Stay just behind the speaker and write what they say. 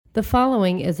The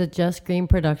following is a Just Green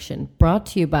production brought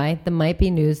to you by the Might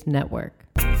Be News Network.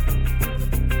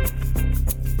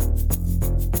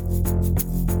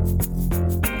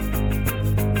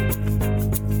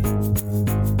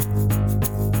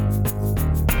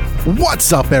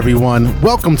 What's up, everyone?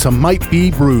 Welcome to Might Be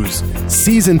Brews,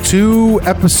 Season 2,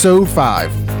 Episode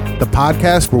 5, the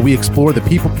podcast where we explore the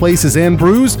people, places, and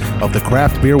brews of the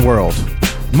craft beer world.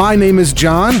 My name is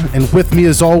John, and with me,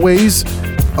 as always,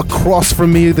 across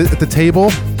from me at the table,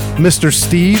 Mr.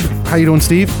 Steve. How you doing,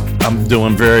 Steve? I'm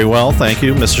doing very well, thank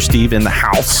you. Mr. Steve in the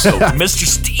house. Mr.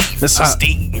 Steve. Mr.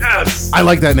 Steve. Yes. I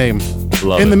like that name.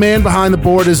 Love And it. the man behind the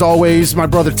board, as always, my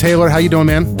brother Taylor. How you doing,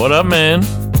 man? What up, man?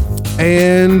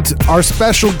 And our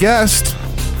special guest,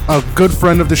 a good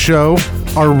friend of the show,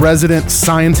 our resident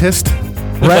scientist,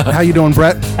 Brett. How you doing,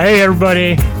 Brett? Hey,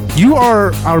 everybody. You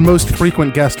are our most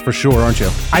frequent guest for sure, aren't you?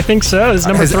 I think so. It's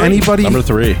number Has 3. anybody Number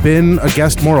 3. been a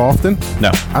guest more often? No.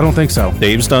 I don't think so.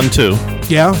 Dave's done 2.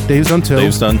 Yeah, Dave's done 2.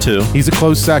 Dave's done 2. He's a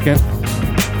close second.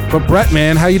 But Brett,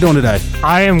 man, how you doing today?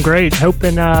 I am great.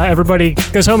 Hoping everybody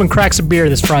goes home and cracks a beer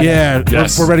this Friday. Yeah,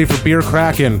 Yes. we're ready for beer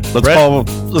cracking.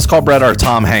 Let's call Brett our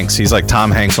Tom Hanks. He's like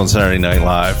Tom Hanks on Saturday Night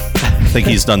Live. I think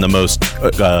he's done the most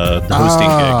hosting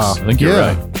gigs. I think you're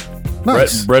yeah. right.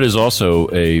 Nice. Brett is also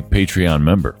a Patreon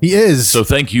member. He is. So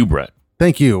thank you, Brett.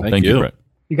 Thank you. Thank you, you. Brett.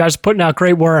 You guys are putting out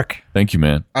great work. Thank you,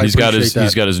 man. I He's got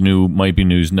appreciate that. his new Might Be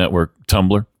News Network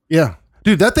Tumblr. Yeah.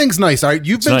 Dude, that thing's nice. All right,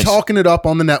 you've been nice. talking it up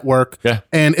on the network. Yeah.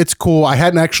 And it's cool. I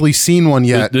hadn't actually seen one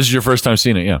yet. This is your first time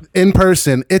seeing it, yeah. In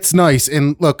person. It's nice.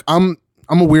 And look, I'm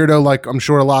a weirdo, like I'm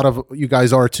sure a lot of you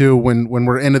guys are too, when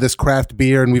we're into this craft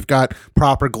beer and we've got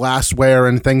proper glassware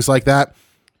and things like that.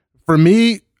 For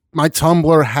me, my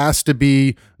tumbler has to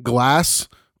be glass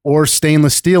or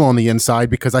stainless steel on the inside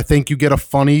because I think you get a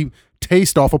funny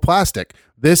taste off of plastic.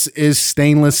 This is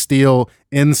stainless steel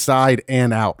inside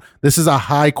and out. This is a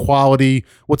high quality,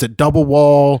 what's it, double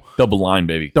wall, Double line,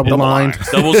 baby. double lined.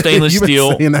 Double stainless You've been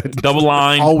steel. saying that Double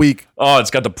line. all week. Oh, it's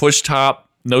got the push top,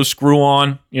 no screw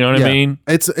on. You know what I mean?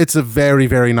 It's a very,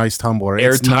 very nice tumbler. It's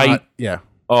Airtight. not- yeah.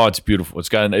 Oh, it's beautiful. It's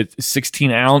got a 16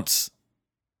 ounce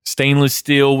stainless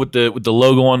steel with the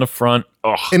logo on the front.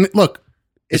 Oh, And look,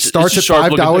 it It's starts a at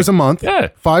sharp-looking $5 a thing. month. Yeah.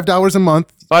 $5 a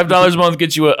month. $5 a month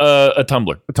gets you a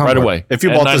tumbler, tumbler. right away. If you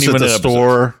And bought 90 this at the minute episodes.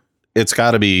 store, it's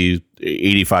got to be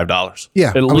 $85. Yeah.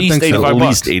 At I would least think so. 85 At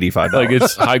bucks. least $85. Like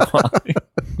it's high quality.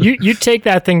 You take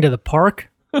that thing to the park,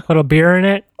 put a beer in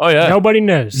it. Oh, yeah. Nobody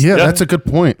knows. Yeah, that's a good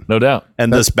point. No doubt.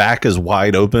 And this back is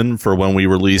wide open for when we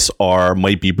release our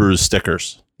Might Be Brews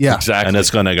stickers. Yeah. Exactly. And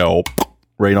it's going to go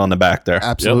right on the back there.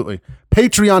 Absolutely.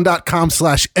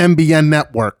 Patreon.com/MBN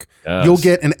Network. Yes. You'll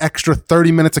get an extra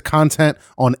 30 minutes of content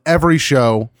on every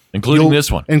show. Including You'll-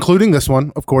 this one. Including this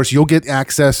one, of course. You'll get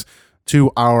access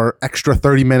to our extra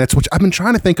 30 minutes, which I've been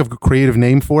trying to think of a creative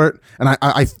name for it. And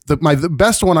the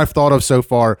best one I've thought of so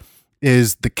far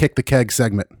is the Kick the Keg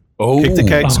segment. Oh, Kick the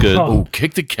Keg's good. Oh,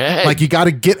 kick the keg. Like you got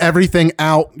to get everything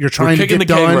out. You're trying to kicking get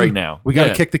the keg done right now. We got to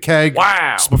Yeah. kick the keg.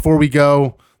 Wow. Just before we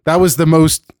go. That was the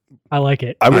most I like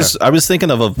it. I was thinking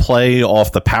of a play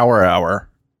off the Power Hour,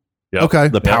 Yep. okay.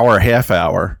 the Power Half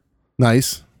Hour.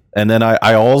 Nice. And then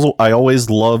I always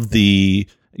loved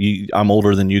I'm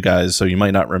older than you guys, so you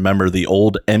might not remember the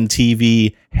old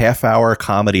MTV Half Hour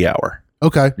Comedy Hour,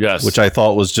 Okay. Yes. which I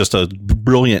thought was just a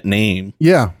brilliant name,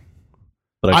 Yeah.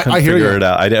 but I I couldn't hear figure you. it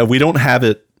out. We don't have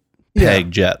it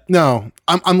pegged yet. No,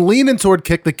 I'm leaning toward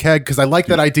Kick the Keg because I like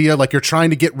that idea. Like you're trying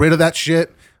to get rid of that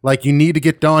shit. Like you need to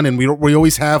get done, and we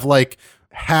always have like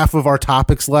half of our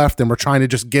topics left, and we're trying to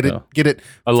just get it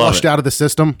I love flushed it. out of the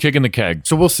system. Kicking the keg.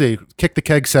 So we'll see. Kick the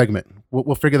Keg segment.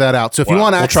 We'll figure that out. So if you Wow.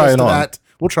 want We'll access try it to on. that,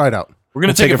 we'll try it out. We're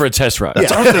going to take it for a test ride. That's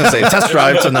what I was going to say. Test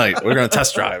drive tonight. We're going to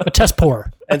test drive. A test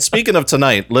pour. And speaking of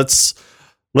tonight, let's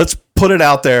put it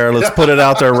out there. Let's put it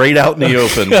out there right out in the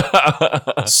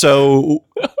open. So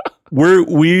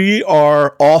we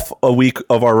are off a week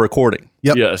of our recording.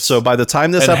 Yep. Yes. So by the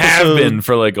time this and episode have been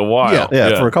for like a while.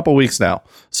 Yeah. for a couple weeks now.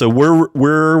 So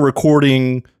we're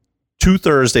recording 2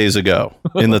 Thursdays ago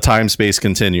in the time space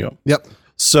continuum. Yep.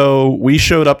 So we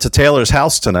showed up to Taylor's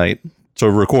house tonight to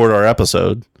record our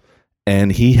episode,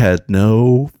 and he had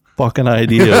no fucking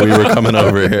idea we were coming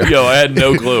over here. Yo, I had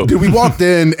no clue. Dude, we walked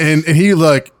in and he's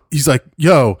like,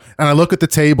 yo, and I look at the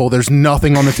table. There's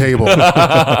nothing on the table.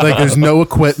 Like there's no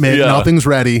equipment. Yeah. Nothing's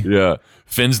ready. Yeah.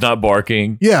 Finn's not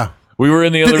barking. Yeah. We were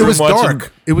in the other It room was watching.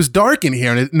 dark. It was dark in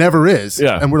here, and it never is.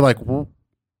 Yeah. And we're like, well,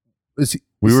 is he?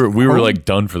 We were home? like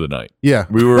done for the night. Yeah.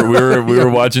 We were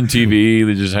watching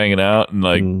TV, just hanging out, and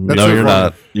like No, so you're funny.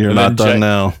 not. You're And not then done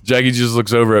now. Jackie just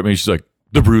looks over at me. She's like,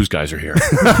 the Bruise guys are here.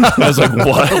 I was like,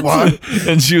 what? What?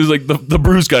 And she was like, the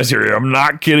Bruise guys are here. I'm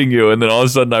not kidding you. And then all of a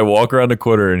sudden I walk around the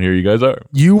corner and here you guys are.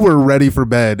 You were ready for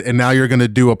bed, and now you're going to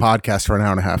do a podcast for an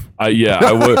hour and a half.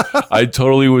 I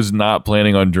totally was not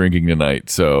planning on drinking tonight.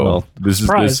 So Well, this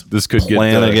could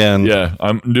plan get again. Yeah,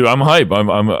 I'm hype. I'm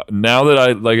now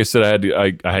that like I said,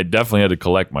 I had definitely had to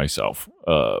collect myself.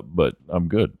 But I'm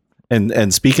good.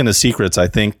 And speaking of secrets, I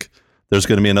think there's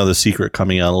going to be another secret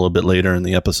coming out a little bit later in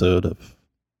the episode. A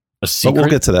But secret. we'll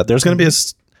get to that. There's going to be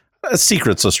a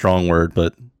secret's a strong word,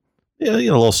 but yeah, a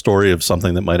little story of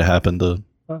something that might have happened to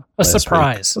A last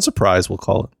surprise. week. A surprise, we'll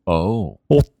call it. Oh,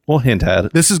 We'll hint at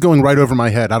it. This is going right over my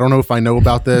head. I don't know if I know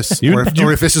about this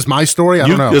or if this is my story. I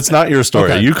don't know. It's not your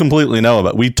story. Okay. You completely know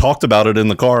about it. We talked about it in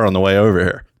the car on the way over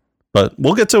here, but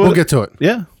we'll get to it. We'll get to it.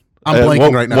 Yeah. I'm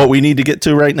blanking right now. What we need to get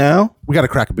to right now, We got to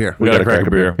crack a beer. we gotta crack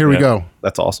a beer. Here we Yeah. go.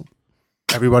 that's awesome.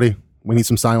 Everybody, we need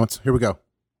some silence. Here we go.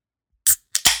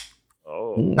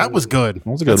 Oh. That was good. That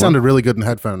was a good one. sounded really good in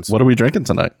headphones. What are we drinking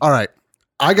tonight? All right.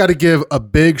 I got to give a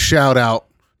big shout out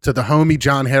to the homie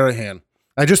John Harahan.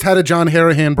 I just had a John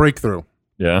Harahan breakthrough.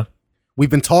 Yeah. We've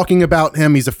been talking about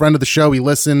him. He's a friend of the show. He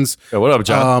listens. Yeah. What up,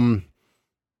 John?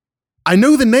 I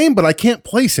know the name, but I can't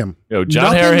place him. Yo, John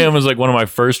nothing- Harahan was like one of my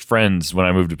first friends when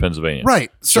I moved to Pennsylvania. Right.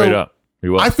 Straight So up. He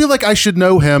was. I feel like I should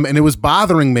know him, and it was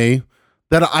bothering me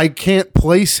that I can't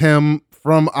place him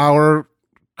from our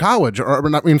college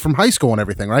from high school and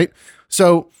everything, right?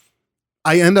 So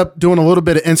I end up doing a little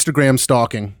bit of Instagram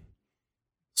stalking.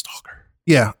 Stalker.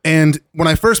 Yeah. And when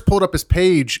I first pulled up his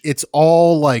page, it's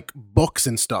all like books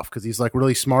and stuff because he's like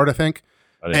really smart, I think.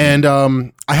 I didn't-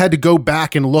 And I had to go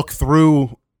back and look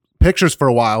through pictures for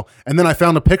a while. And then I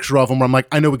found a picture of him where I'm like,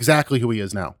 I know exactly who he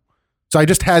is now. So I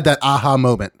just had that aha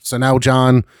moment. So now,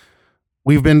 John,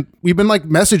 we've been like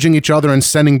messaging each other and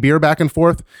sending beer back and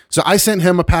forth. So I sent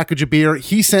him a package of beer.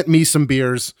 He sent me some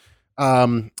beers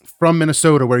from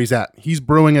Minnesota where he's at. He's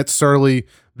brewing at Surly.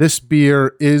 This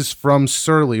beer is from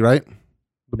Surly, right?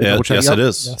 Yeah, Double check. yes, Yep. it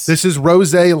is. Yes. This is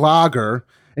Rosé Lager.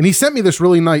 And he sent me this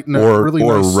really nice, Or really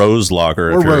or nice, Rose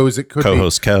Lager. or if you're Rose. It could be.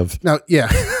 co-host Kev. Now, yeah,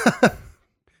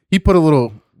 he put a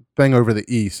little thing over the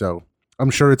E, so I'm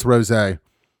sure it's rosé.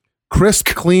 Crisp,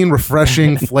 clean,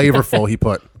 refreshing, flavorful. He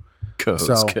put. Coast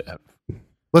so- Cap.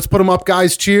 Let's put them up,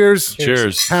 guys. Cheers.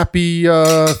 Cheers. Happy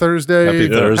Thursday. Happy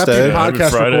Thursday. Happy Happy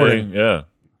podcast Friday. recording. Yeah.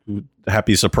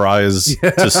 Happy surprise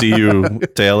to see you,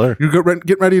 Taylor. You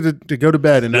get ready to go to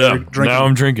bed, and now Yeah. you're drinking. Now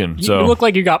I'm drinking. You So look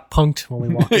like you got punked when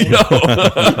we walked in. Yo.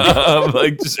 I'm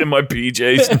like just in my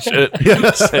PJs and shit,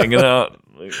 just hanging out.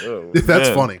 Like, oh, That's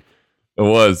man. funny. It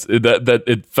was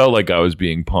it felt like I was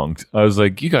being punked. I was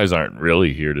like, you guys aren't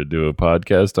really here to do a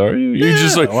podcast, are you? You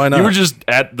just like why not? you were just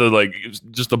at the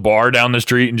just a bar down the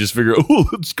street and just figure, oh,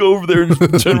 let's go over there and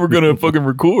pretend we're gonna fucking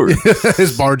record.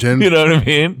 His bargain. You know what I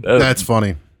mean? That's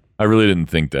funny. I really didn't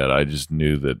think that. I just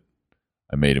knew that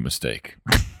I made a mistake.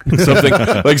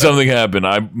 something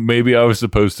happened. Maybe I was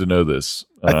supposed to know this.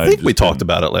 and I think just we talked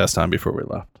about it last time before we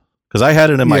left because I had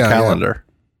it in my Yeah, yeah. calendar.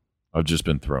 I've just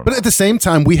been thrown. But at the same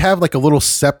time, we have like a little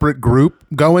separate group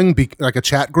going, like a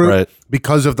chat group, Right.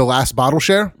 because of the last bottle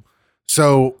share.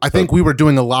 So I think we were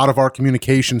doing a lot of our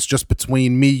communications just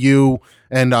between me, you,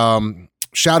 and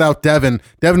shout out Devin.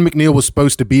 Devin McNeil was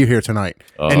supposed to be here tonight,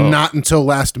 Oh. and not until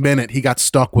last minute he got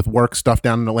stuck with work stuff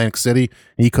down in Atlantic City,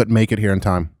 and he couldn't make it here in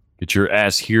time. Get your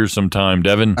ass here sometime,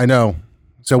 Devin. I know.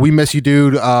 So we miss you,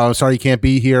 dude. Sorry you can't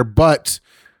be here, but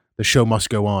the show must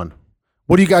go on.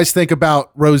 What do you guys think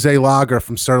about Rosé Lager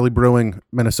from Surly Brewing,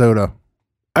 Minnesota?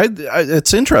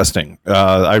 It's interesting.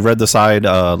 I read the side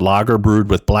lager brewed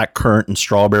with black currant and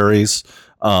strawberries.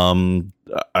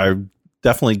 I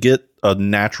definitely get a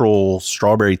natural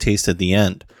strawberry taste at the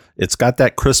end. It's got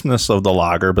that crispness of the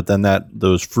lager, but then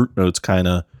those fruit notes kind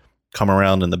of come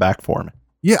around in the back for me.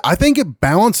 Yeah, I think it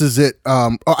balances it.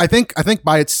 I think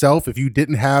by itself, if you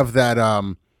didn't have that,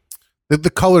 the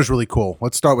color's really cool.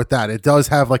 Let's start with that. It does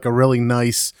have like a really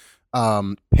nice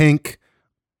pink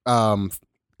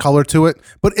color to it,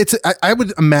 but I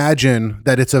would imagine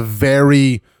that it's a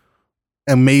very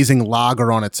amazing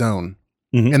lager on its own.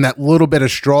 Mhm. And that little bit of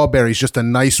strawberry is just a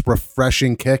nice,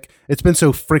 refreshing kick. It's been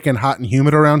so freaking hot and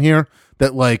humid around here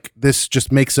that like this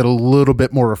just makes it a little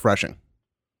bit more refreshing.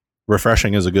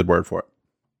 Refreshing is a good word for it.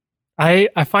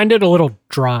 I find it a little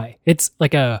dry. It's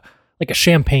like a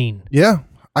champagne. Yeah,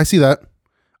 I see that.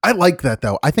 I like that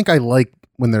though. I think I like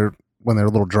when they're a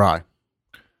little dry.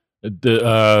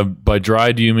 By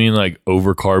dry, do you mean like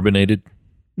overcarbonated?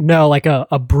 No, like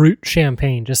a brute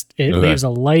champagne. Just it Okay. leaves a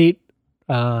light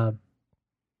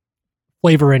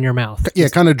flavor in your mouth. Yeah,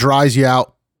 it kind of dries you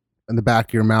out in the back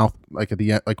of your mouth, like at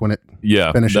the end, like when it.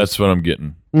 Yeah, Finishes. that's what I'm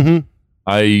getting. Mm-hmm.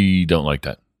 I don't like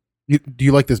that. Do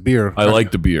you like this beer? I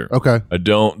like the beer. Okay. I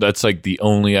don't. That's like the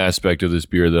only aspect of this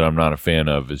beer that I'm not a fan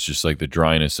of. It's just like the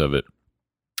dryness of it.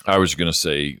 I was gonna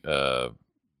say,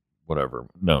 whatever.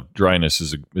 No, dryness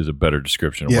is a better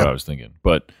description of what I was thinking.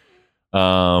 But,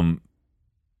 I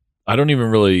didn't even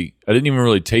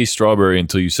really taste strawberry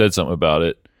until you said something about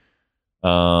it.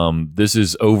 This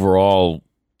is overall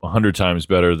 100 times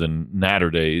better than Natter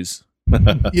Days.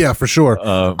 Yeah, for sure.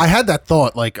 I had that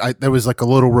thought. Like, there was like a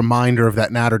little reminder of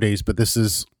that Natter Days, but this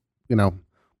is,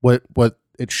 what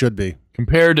it should be.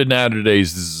 Compared to Natter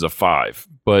Days, this is a 5.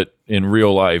 But in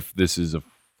real life, this is a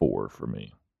 4 for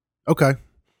me. Okay.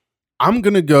 I'm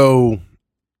going to go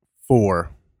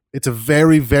 4. It's a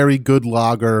very, very good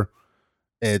lager.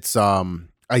 It's,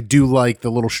 I do like the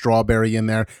little strawberry in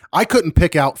there. I couldn't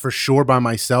pick out for sure by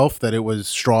myself that it was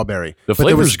strawberry. The but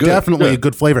there was flavor's good. definitely a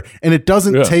good flavor. And it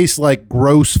doesn't taste like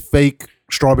gross fake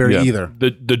strawberry either.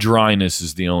 The dryness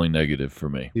is the only negative for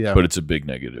me. Yeah. But it's a big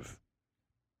negative.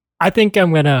 I think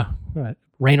I'm gonna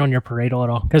rain on your parade a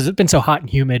little because it's been so hot and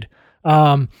humid.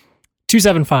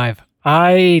 275.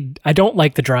 I don't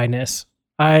like the dryness.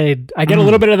 I get a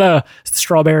little bit of the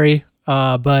strawberry,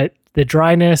 but the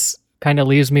dryness kind of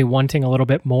leaves me wanting a little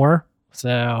bit more.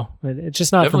 So it's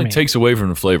just not Definitely for me. takes away from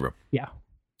the flavor. Yeah.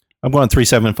 I'm going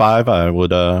 375.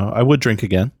 I would drink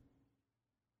again.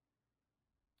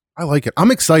 I like it. I'm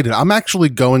excited. I'm actually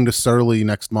going to Surly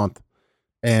next month,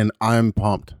 and I'm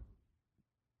pumped.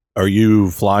 Are you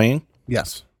flying?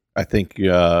 Yes. I think you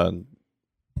got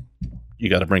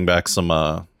to bring back some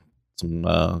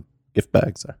gift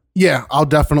bags there. Yeah, I'll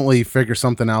definitely figure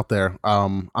something out there.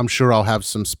 I'm sure I'll have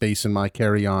some space in my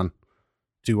carry-on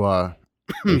to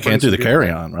You can't do the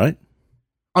carry-on, right?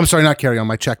 I'm sorry, not carry-on,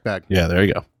 my check bag. Yeah, there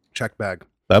you go. Check bag.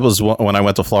 That was when I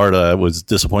went to Florida. I was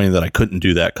disappointed that I couldn't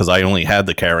do that because I only had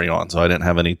the carry-on, so I didn't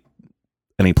have any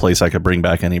place I could bring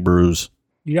back any brews.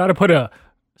 You got to put a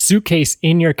suitcase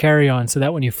in your carry-on so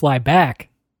that when you fly back,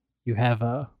 you have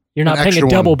you're not An paying extra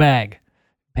a double one. bag,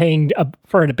 paying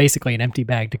for basically an empty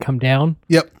bag to come down.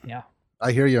 Yep. Yeah.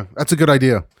 I hear you. That's a good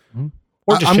idea.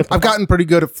 Or just ship them. I've gotten pretty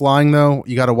good at flying, though.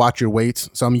 You got to watch your weights.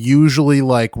 So I'm usually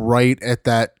like right at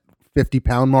that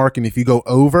 50-pound mark. And if you go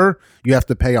over, you have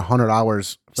to pay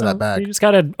 $100 for that You bag. just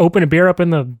got to open a beer up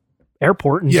in the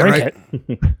airport and drink right.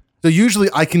 it. So usually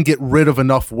I can get rid of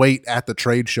enough weight at the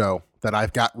trade show that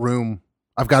I've got room.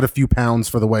 I've got a few pounds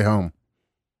for the way home.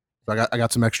 So I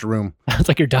got some extra room. It's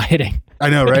like you're dieting.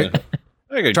 I know, right?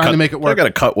 Trying to make it work. I got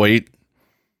to cut weight.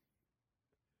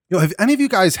 Have any of you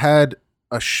guys had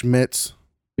a Schmitz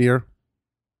beer?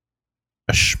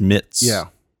 A Schmitz. Yeah.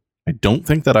 I don't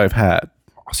think that I've had.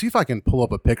 I'll see if I can pull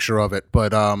up a picture of it.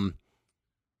 But Taylor,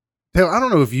 I don't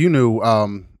know if you knew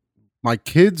my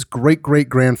kid's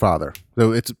great-great-grandfather.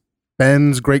 So it's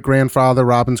Ben's great-grandfather,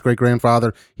 Robin's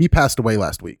great-grandfather. He passed away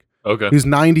last week. Okay. He's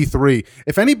 93.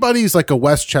 If anybody's like a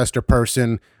Westchester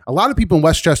person, a lot of people in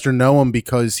Westchester know him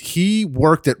because he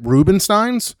worked at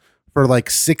Rubenstein's for like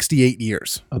 68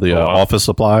 years. The wow. office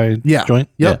supply joint?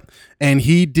 Yep. And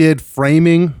he did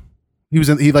framing.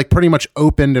 He like pretty much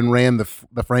opened and ran the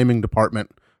framing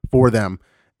department for them.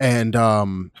 And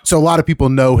so a lot of people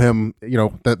know him,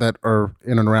 that are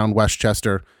in and around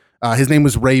Westchester. His name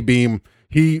was Ray Beam.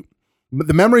 The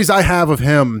memories I have of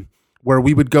him where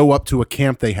we would go up to a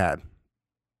camp they had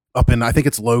up in, I think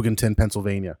it's Loganton,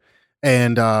 Pennsylvania.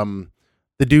 And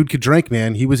the dude could drink,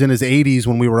 man. He was in his 80s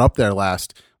when we were up there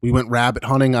last. We went rabbit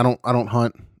hunting. I don't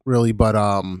hunt really, but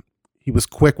he was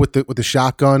quick with the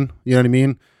shotgun. You know what I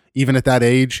mean? Even at that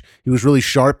age, he was really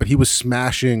sharp, but he was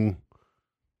smashing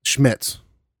Schmitz.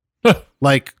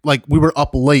 like we were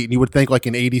up late, and you would think like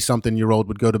an 80-something-year-old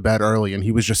would go to bed early, and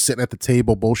he was just sitting at the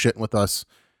table bullshitting with us,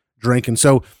 drinking.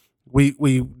 So we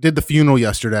did the funeral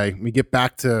yesterday. We get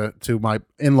back to my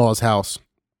in-laws' house,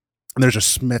 and there's a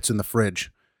Schmitz in the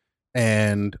fridge,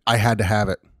 and I had to have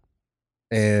it,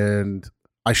 and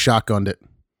I shotgunned it.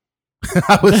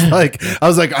 I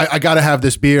was like, I got to have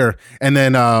this beer. And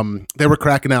then they were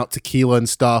cracking out tequila and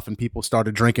stuff, and people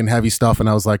started drinking heavy stuff. And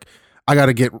I was like, I got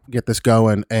to get this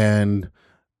going. And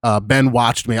Ben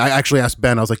watched me. I actually asked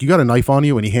Ben, I was like, you got a knife on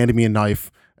you? And he handed me a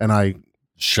knife, and I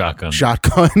Shotgun.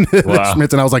 the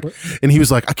Schmitz. And I was like, and he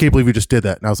was like, I can't believe you just did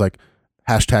that. And I was like,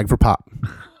 hashtag for pop.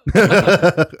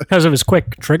 Because of his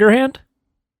quick trigger hand?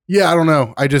 Yeah, I don't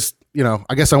know. I just,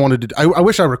 I guess I wanted to, I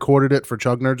wish I recorded it for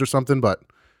Chug Nerds or something, but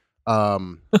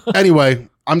anyway,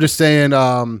 I'm just saying,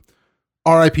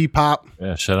 R.I.P. Pop.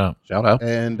 Yeah, shout out.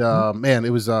 And man, it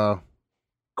was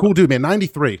cool dude, man.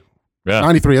 93. Yeah.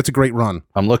 93. That's a great run.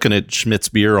 I'm looking at Schmitz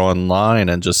beer online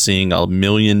and just seeing a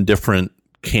million different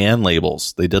can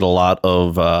labels. They did a lot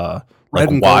of Red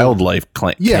and wildlife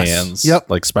Yes. cans. Yep.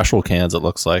 Like special cans, it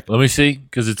looks like. Let me see,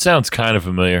 because it sounds kind of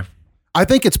familiar. I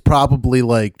think it's probably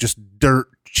like just dirt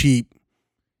cheap.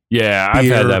 Yeah, I've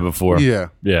beer. had that before. Yeah.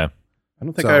 Yeah. I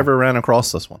don't think So- I ever ran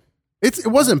across this one. It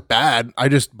wasn't bad.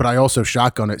 But I also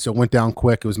shotgun it, so it went down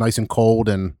quick. It was nice and cold,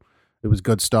 and it was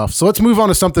good stuff. So let's move on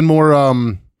to something more.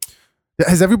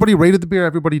 Has everybody rated the beer?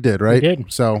 Everybody did, right? We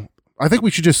did. So I think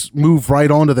we should just move right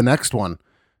on to the next one.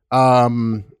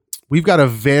 We've got a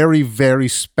very, very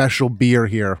special beer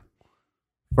here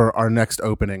for our next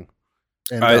opening.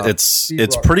 And, It's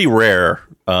pretty rare.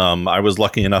 I was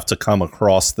lucky enough to come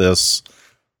across this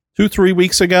 2-3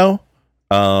 weeks ago.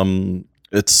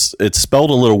 It's spelled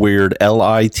a little weird.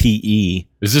 LITE.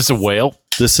 Is this a whale?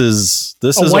 This is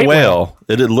a white whale.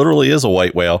 It literally is a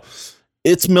white whale.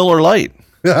 It's Miller Lite.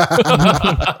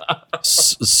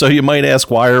 So you might ask,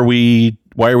 why are we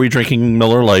drinking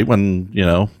Miller Lite when,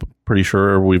 pretty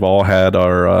sure we've all had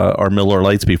our Miller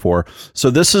Lights before. So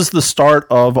this is the start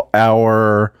of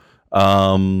our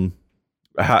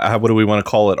what do we want to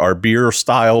call it? Our beer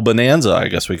style bonanza, I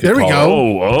guess we could There we call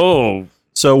go. it. Oh.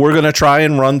 So we're going to try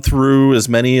and run through as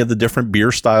many of the different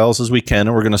beer styles as we can,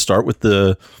 and we're going to start with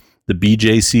the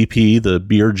BJCP, the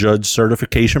Beer Judge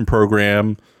Certification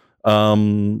Program,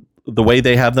 the way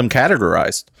they have them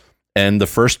categorized. And the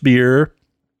first beer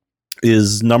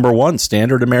is number 1,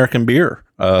 Standard American Beer,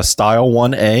 Style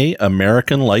 1A,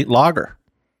 American Light Lager.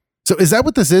 So is that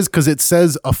what this is? Because it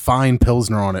says a fine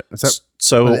Pilsner on it. Is that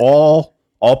So all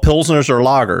Pilsners are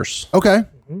lagers, okay?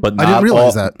 but I not didn't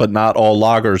realize all, that. But not all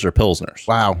lagers are Pilsners.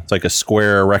 Wow. It's like a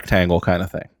square rectangle kind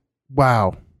of thing.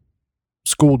 Wow.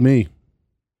 Schooled me.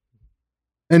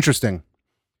 Interesting.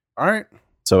 All right.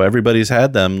 So everybody's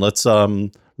had them. Let's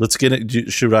get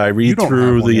it. Should I You read don't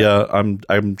through have one the?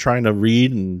 I'm trying to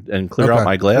read and clear Okay. out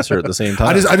my glass here at the same time.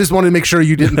 I just wanted to make sure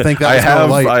you didn't think that I was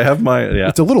Miller Lite. have my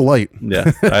It's a little light.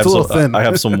 yeah. I have a little thin. I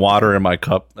have some water in my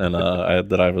cup and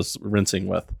that I was rinsing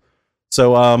with.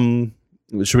 So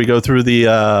should we go through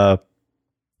the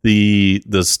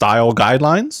style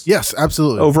guidelines? Yes,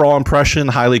 absolutely. Overall impression: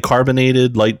 highly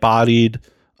carbonated, light bodied,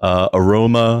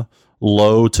 aroma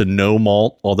low to no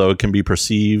malt, although it can be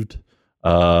perceived.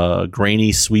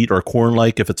 Grainy, sweet, or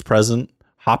corn-like if it's present.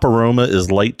 Hop aroma is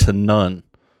light to none.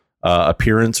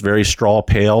 Appearance very straw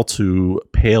pale to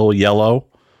pale yellow.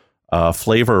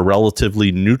 Flavor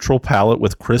relatively neutral palate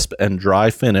with crisp and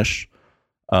dry finish.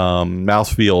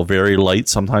 Mouthfeel very light,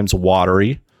 sometimes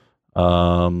watery.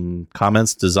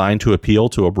 Comments designed to appeal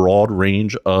to a broad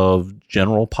range of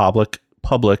general public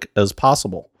as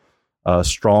possible.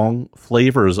 Strong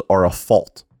flavors are a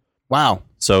fault. Wow.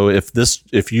 So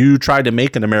if you tried to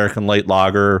make an American Light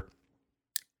Lager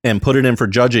and put it in for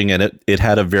judging and it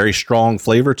had a very strong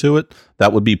flavor to it,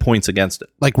 that would be points against it.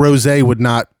 Like Rosé would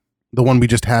not, the one we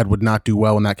just had would not do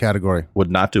well in that category.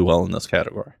 Would not do well in this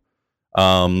category.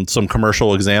 Some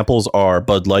commercial examples are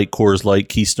Bud Light, Coors Light,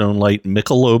 Keystone Light,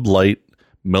 Michelob Light,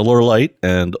 Miller Light,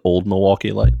 and Old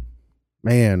Milwaukee Light.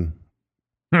 Man.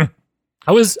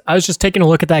 I was just taking a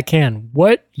look at that can.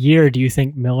 What year do you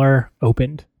think Miller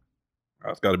opened?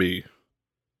 It's got to be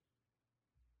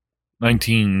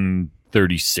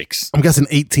 1936. I'm guessing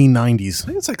I 1890s.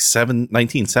 think it's like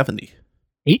 1970.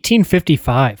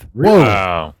 1855. Whoa.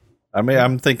 Wow. I mean,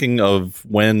 I'm thinking of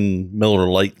when Miller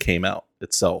Lite came out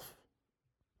itself.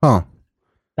 Huh.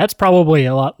 That's probably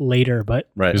a lot later, but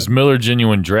Right. Is Miller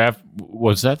Genuine Draft,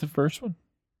 was that the first one?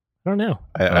 I don't know.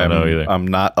 I don't know either. I'm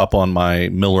not up on my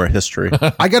Miller history.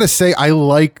 I got to say, I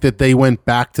like that they went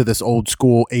back to this old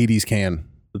school 80s can.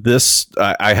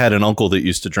 I had an uncle that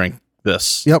used to drink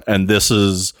this. Yep. And this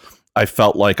is, I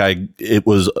felt like it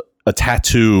was a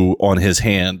tattoo on his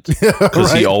hand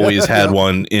because he Right? always had Yeah.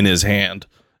 one in his hand.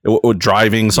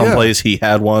 Driving someplace, he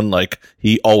had one. Like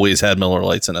he always had Miller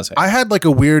Lights in his hand. I had like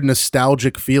a weird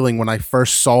nostalgic feeling when I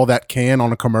first saw that can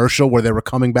on a commercial where they were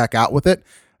coming back out with it.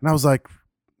 And I was like,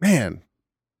 man.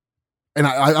 And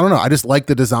I don't know. I just like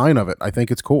the design of it. I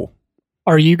think it's cool.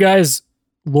 Are you guys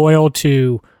loyal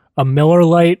to a Miller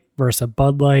Lite versus a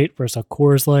Bud Light versus a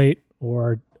Coors Light,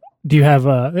 or do you have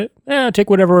take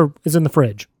whatever is in the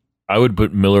fridge? I would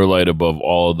put Miller Lite above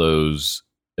all of those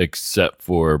except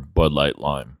for Bud Light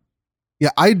Lime. Yeah,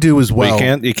 I do as well.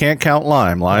 You can't count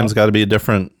lime. Lime's got to be a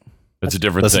different. That's a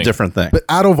different That's thing. a different thing. But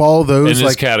out of all In those, this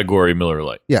like, category, Miller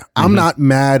Lite. yeah, I'm not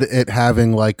mad at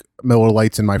having like Miller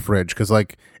Lights in my fridge because,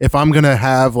 like, if I'm gonna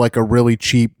have like a really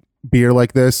cheap beer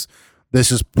like this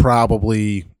is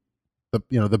probably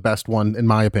the best one in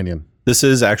my opinion. This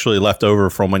is actually left over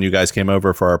from when you guys came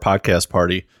over for our podcast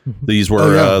party. These were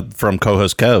Oh, yeah. from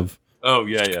co-host Kev. Oh,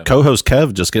 yeah. Co-host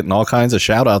Kev just getting all kinds of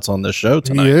shout outs on this show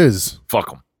tonight. He is. Fuck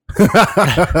them.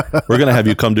 We're gonna have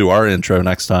you come do our intro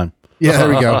next time. Yeah, there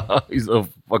we go. He's a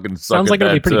fucking suck Sounds at like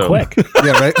it'll be that, pretty too. quick.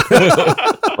 Yeah, right.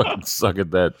 Fucking suck at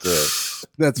that.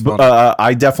 That's fun.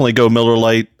 I definitely go Miller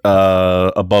Lite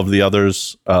above the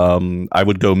others. I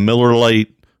would go Miller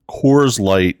Lite, Coors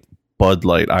Light, Bud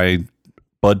Light.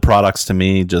 Bud products to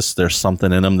me, just there's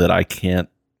something in them that I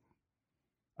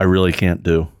really can't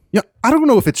do. Yeah, I don't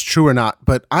know if it's true or not,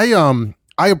 but I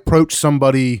approached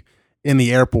somebody in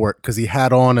the airport because he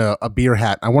had on a beer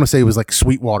hat. I want to say it was like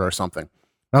Sweetwater or something.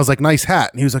 And I was like, nice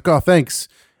hat. And he was like, oh, thanks.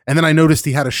 And then I noticed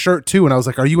he had a shirt too. And I was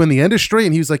like, are you in the industry?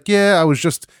 And he was like, yeah, I was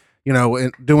just,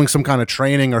 doing some kind of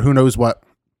training or who knows what.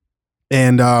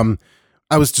 And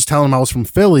I was just telling him I was from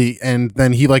Philly. And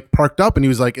then he like parked up and he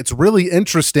was like, it's really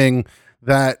interesting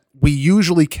that we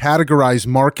usually categorize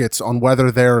markets on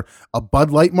whether they're a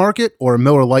Bud Light market or a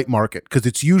Miller Lite market because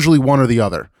it's usually one or the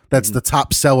other. That's the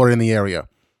top seller in the area.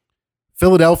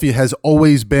 Philadelphia has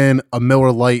always been a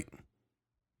Miller Lite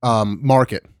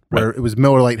market where it was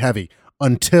Miller Lite heavy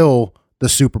until the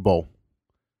Super Bowl.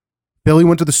 Philly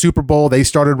went to the Super Bowl. They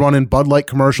started running Bud Light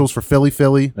commercials for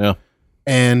Philly. Yeah.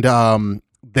 And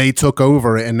they took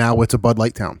over, and now it's a Bud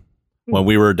Light town. When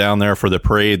we were down there for the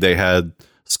parade, they had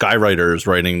skywriters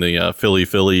writing the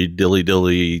Philly, dilly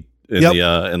dilly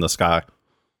in the sky.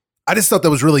 I just thought that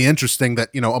was really interesting that,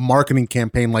 a marketing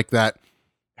campaign like that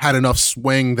had enough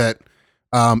swing that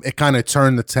it kind of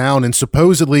turned the town. And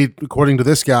supposedly, according to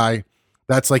this guy,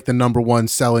 that's like the number one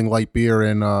selling light beer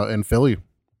in Philly.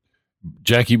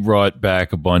 Jackie brought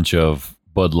back a bunch of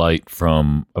Bud Light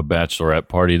from a bachelorette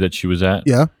party that she was at.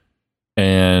 Yeah.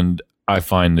 And I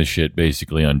find this shit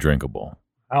basically undrinkable.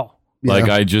 Oh. Yeah.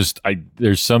 Like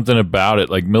there's something about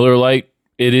it. Like Miller Lite,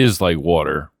 it is like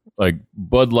water. Like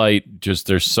Bud Light, just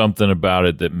there's something about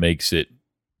it that makes it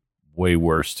way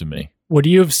worse to me. Would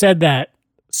you have said that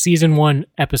season 1,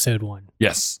 episode 1?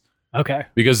 Yes. Okay.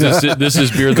 Because this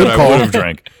is beer that I would have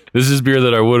drank. This is beer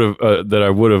that I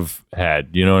would have had.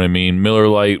 You know what I mean? Miller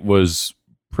Lite was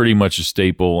pretty much a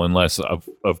staple, unless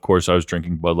of course I was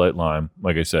drinking Bud Light Lime,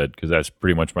 like I said, because that's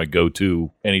pretty much my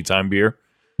go-to anytime beer.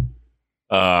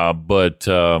 But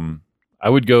I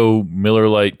would go Miller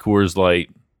Lite, Coors Light,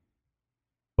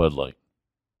 Bud Light,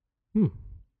 and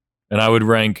I would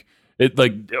rank it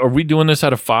like. Are we doing this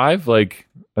out of 5, like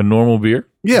a normal beer?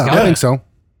 Yeah, I think so.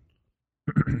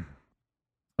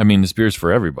 I mean, this beer's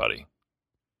for everybody.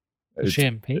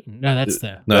 Champagne? No, that's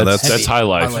that's High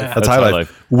Life. That's High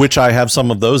Life. Which I have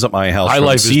some of those at my house. High from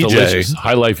Life is CJ. delicious.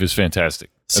 High Life is fantastic.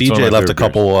 That's one of my CJ left a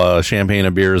favorite beers. couple champagne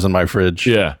and beers in my fridge.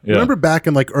 Yeah. Remember back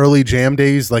in like early jam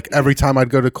days, like every time I'd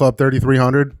go to Club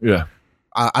 3300, Yeah.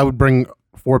 I would bring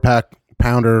 4-pack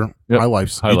pounder High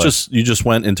Lifes. High Life. You just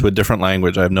went into a different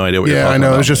language. I have no idea what you're Yeah, talking I know.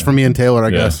 about. It was just for me and Taylor, I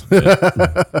Yeah, guess.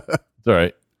 It's all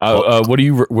right. What do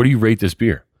you rate this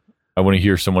beer? I want to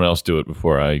hear someone else do it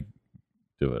before I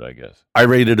do it, I guess. I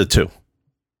rated a 2.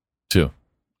 2.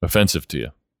 Offensive to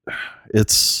you.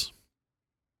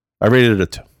 I rated it a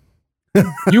 2.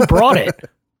 You brought it.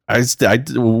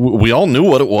 We all knew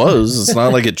what it was. It's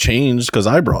not like it changed because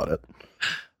I brought it.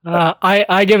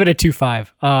 I give it a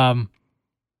 2.5.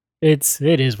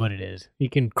 It is what it is. You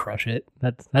can crush it.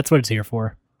 That's what it's here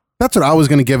for. That's what I was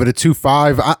going to give it a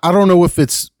 2.5. I don't know if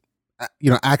it's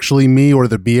actually me or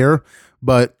the beer,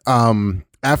 but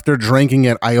after drinking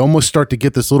it, I almost start to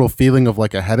get this little feeling of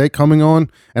like a headache coming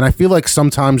on, and I feel like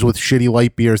sometimes with shitty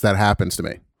light beers that happens to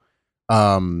me.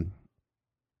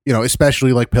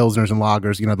 Especially like pilsners and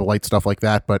lagers, the light stuff like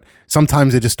that, but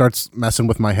sometimes it just starts messing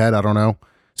with my head. I don't know.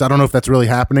 So I don't know if that's really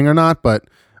happening or not, but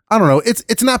I don't know.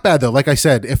 It's not bad though. Like I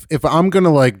said, if I'm going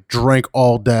to like drink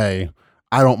all day,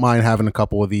 I don't mind having a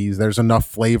couple of these. There's enough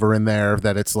flavor in there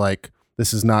that it's like,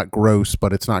 this is not gross,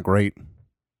 but it's not great.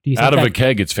 Do you think Out of that- a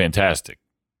keg, it's fantastic.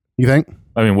 You think?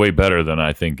 I mean, way better than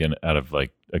I think out of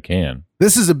like a can.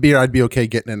 This is a beer I'd be okay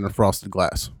getting in a frosted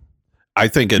glass. I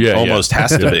think it Yeah, almost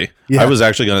has to be. Yeah. I was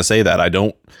actually going to say that.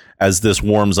 As this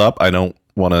warms up, I don't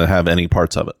want to have any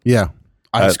parts of it. Yeah.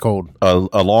 Ice cold.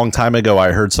 A long time ago,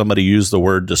 I heard somebody use the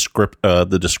word the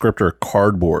descriptor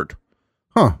cardboard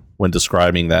Huh. when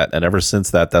describing that, and ever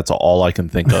since that's all I can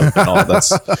think of. And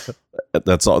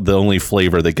that's the only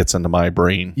flavor that gets into my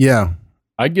brain. Yeah.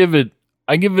 I give it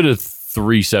a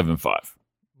 3.75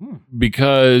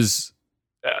 because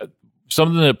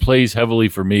something that plays heavily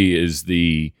for me is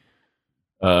the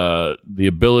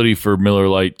ability for Miller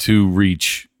Lite to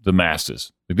reach the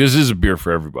masses. Like, this is a beer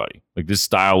for everybody. Like, this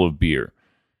style of beer,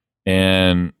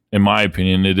 and in my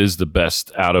opinion, it is the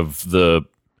best out of the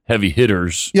heavy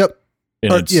hitters. Yep.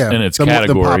 In its the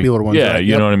category. popular ones, Yeah, right?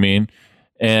 you Yep. know what I mean.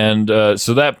 And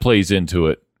so that plays into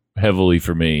it heavily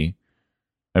for me.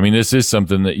 I mean, this is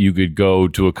something that you could go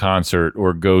to a concert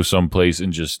or go someplace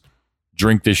and just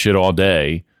drink this shit all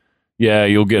day. Yeah,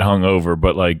 you'll get hungover,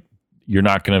 but like you're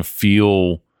not going to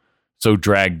feel so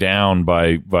dragged down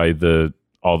by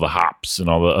all the hops and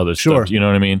all the other Sure. stuff. You know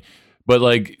what I mean? But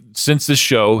like since this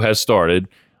show has started,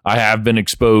 I have been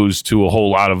exposed to a whole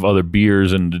lot of other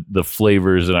beers and the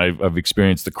flavors, and I've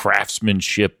experienced the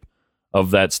craftsmanship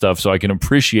of that stuff, so I can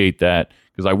appreciate that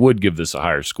because I would give this a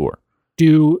higher score.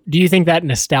 Do you think that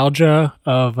nostalgia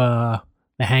of the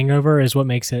hangover is what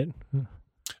makes it?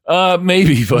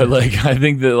 Maybe, but like I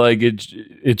think that like it's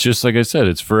just like I said,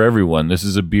 it's for everyone. This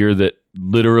is a beer that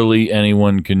literally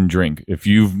anyone can drink. If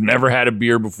you've never had a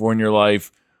beer before in your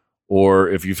life, or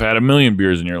if you've had a million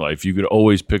beers in your life, you could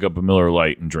always pick up a Miller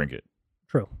Lite and drink it.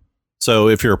 True. So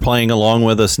if you're playing along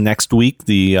with us next week,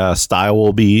 the style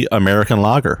will be American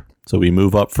Lager. So we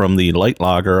move up from the light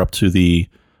lager up to the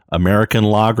American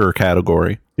Lager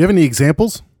category. You have any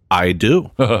examples? I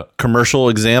do. Commercial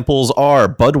examples are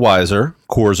Budweiser,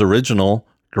 Coors Original,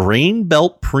 Grain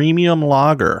Belt Premium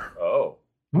Lager. Oh.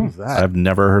 What's that? I've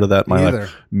never heard of that in my Neither.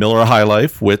 life. Miller High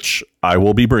Life, which I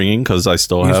will be bringing because I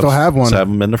still You have, still have one. have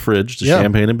them in the fridge. The Yeah.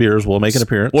 champagne and beers will make an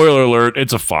appearance. Spoiler alert,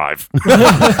 it's a 5.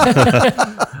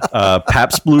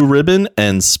 Pabst Blue Ribbon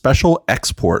and Special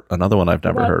Export, another one I've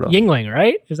never heard of. Yingling,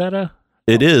 right? Is that a?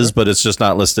 It is, but it's just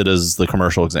not listed as the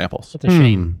commercial examples. That's a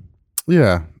shame.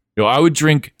 Yeah. Yo, I would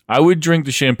drink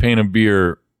the champagne and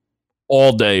beer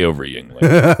all day over Yingling.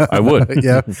 I would.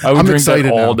 Yeah. I would I'm drink excited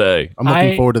that all now. day. I'm looking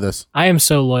I- forward to this. I am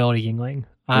so loyal to Yingling.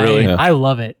 Really? Yeah. I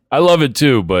love it. I love it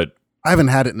too, but I haven't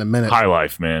had it in a minute. High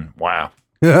Life, man. Wow.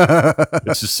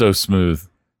 It's just so smooth.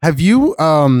 Have you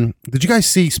did you guys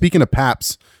see, speaking of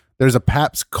Paps, there's a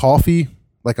Paps coffee,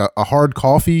 like a hard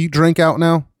coffee drink out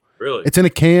now? Really? It's in a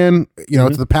can,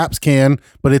 it's the Paps can,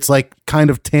 but it's like kind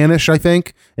of tannish, I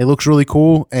think. It looks really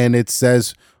cool, and it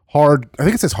says hard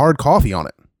coffee on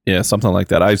it. Yeah, something like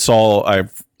that. I saw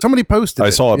Somebody posted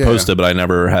it Yeah. posted, but I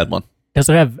never had one. Does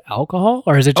it have alcohol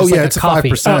or is it Oh just yeah, like it's a coffee?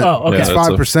 5%. Oh, okay. Yeah, It's it's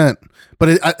a- 5%.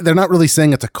 But they're not really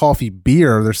saying it's a coffee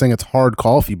beer. They're saying it's hard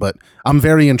coffee, but I'm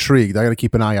very intrigued. I got to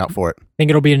keep an eye out for it. Think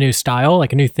it'll be a new style,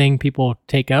 like a new thing people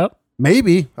take up?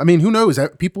 Maybe. I mean, who knows?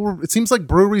 It seems like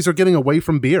breweries are getting away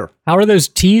from beer. How are those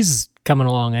teas coming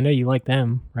along? I know you like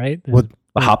them, right? The What-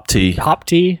 The hop tea. hop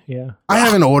tea? Yeah. I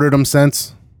haven't ordered them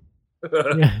since.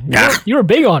 Yeah. You were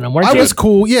big on them, weren't I you? was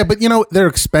cool. Yeah, but they're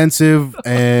expensive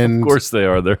and Of course they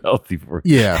are. They're healthy for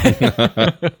you. yeah.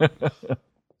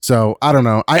 So I don't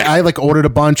know. I like ordered a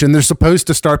bunch, and they're supposed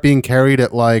to start being carried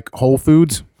at like Whole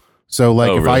Foods. So like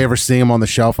Oh, if I really? ever see them on the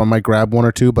shelf, I might grab one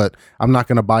or two. But I'm not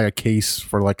going to buy a case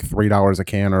for like $3 a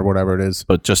can or whatever it is.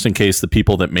 But just in case the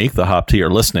people that make the hop tea are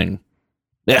listening,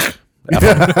 yeah,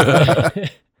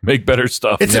 Make better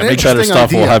stuff. It's yeah an make better interesting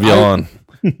stuff. We'll idea. have you on.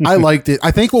 I liked it. I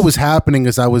think what was happening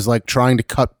is I was like trying to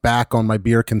cut back on my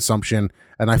beer consumption,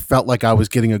 and I felt like I was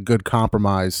getting a good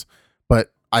compromise.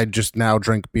 But I just now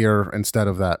drink beer instead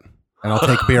of that, and I'll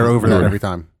take beer over that every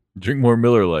time. Drink more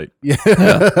Miller Lite. Yeah.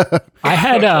 I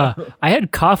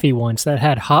had coffee once that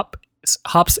had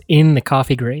hops in the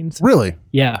coffee grains. Really?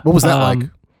 Yeah. What was that like?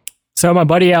 So my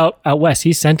buddy out west,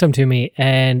 he sent them to me,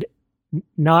 and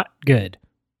not good.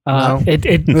 No?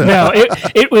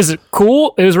 It was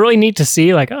cool. It was really neat to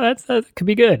see. Like, oh, that could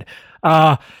be good.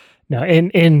 No,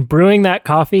 in brewing that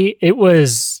coffee, it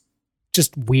was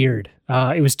just weird.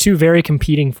 It was two very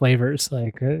competing flavors.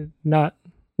 Like,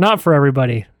 not for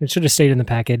everybody. It should have stayed in the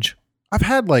package. I've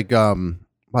had like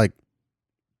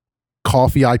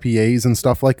coffee IPAs and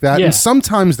stuff like that, Yeah. and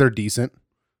sometimes they're decent.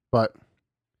 But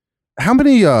how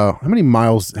many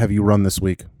miles have you run this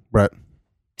week, Brett?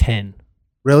 10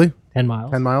 Really?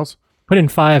 miles. 10 miles? Put in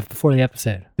 5 before the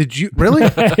episode. Did you really? I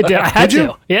had Did you?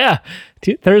 to. Yeah.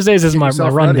 Thursdays is Get my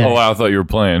yourself run ready. day. Oh, wow, I thought you were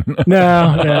playing.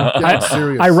 No. I'm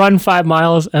serious. I run 5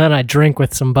 miles and then I drink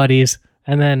with some buddies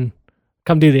and then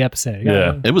come do the episode.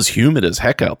 Yeah. It was humid as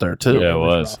heck out there too. Yeah, it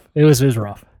was. It was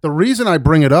rough. The reason I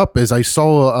bring it up is I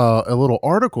saw a little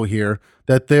article here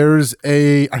that there's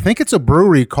I think it's a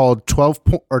brewery called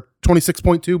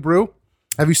 26.2 Brew.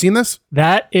 Have you seen this?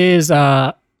 That is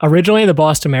originally the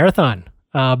Boston Marathon.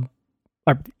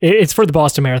 It's for the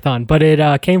Boston Marathon, but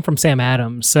it came from Sam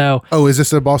Adams. So Oh, is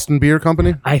this a Boston beer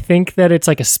company? I think that it's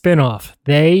like a spinoff.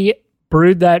 They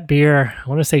brewed that beer, I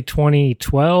want to say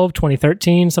 2012,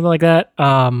 2013, something like that.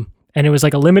 And it was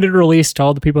like a limited release to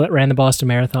all the people that ran the Boston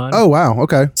Marathon. Oh, wow.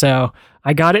 Okay. So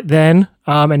I got it then,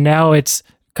 and now it's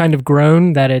kind of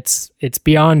grown that it's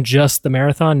beyond just the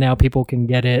marathon. Now people can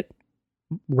get it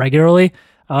regularly.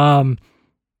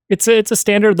 It's a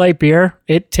standard light beer.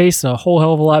 It tastes a whole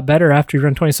hell of a lot better after you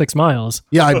run 26 miles.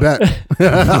 Yeah, I bet.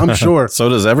 I'm sure. So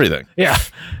does everything. Yeah.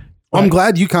 I'm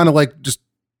glad you kind of like just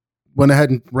went ahead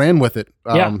and ran with it.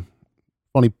 Yeah.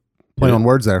 Funny play on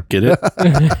words there. Get it?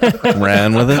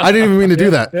 Ran with it. I didn't even mean to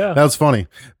do that. Yeah. That was funny.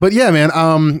 But yeah, man,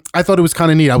 I thought it was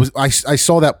kind of neat. I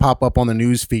saw that pop up on the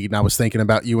news feed and I was thinking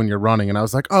about you and your running and I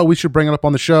was like, oh, we should bring it up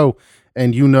on the show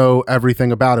and you know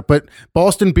everything about it. But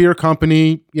Boston Beer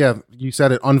Company, yeah, you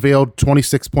said it, unveiled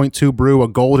 26.2 Brew, a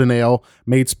golden ale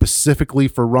made specifically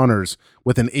for runners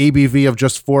with an ABV of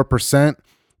just 4%.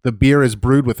 The beer is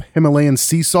brewed with Himalayan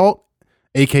sea salt,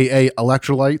 aka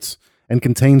electrolytes, and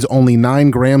contains only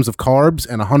 9 grams of carbs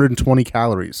and 120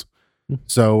 calories.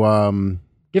 So,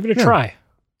 Give it a Yeah. try.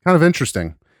 kind of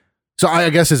interesting. So, I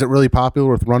guess, is it really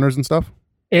popular with runners and stuff?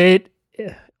 It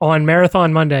on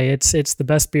Marathon Monday. It's the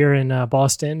best beer in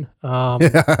Boston.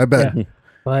 Yeah, I bet. yeah.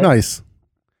 But Nice.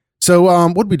 So,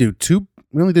 what did we do?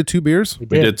 We only did 2 beers? We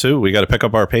did too. We got to pick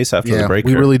up our pace after the break.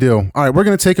 we here. really do. All right, we're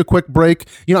going to take a quick break.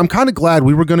 You know, I'm kind of glad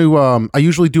we were going to, I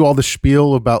usually do all the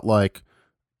spiel about like,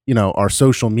 you know, our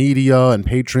social media and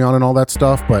Patreon and all that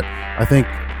stuff, but I think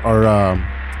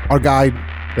our guy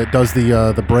that does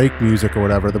the break music or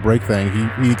whatever, the break thing,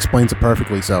 he explains it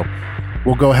perfectly. So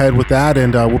we'll go ahead with that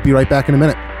and we'll be right back in a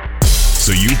minute.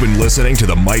 So you've been listening to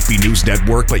the Might Be News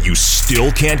Network, but you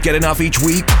still can't get enough each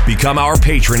week? Become our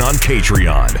patron on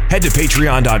Patreon. Head to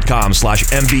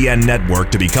patreon.com/MBN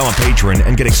Network to become a patron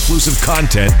and get exclusive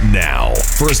content now.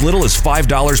 For as little as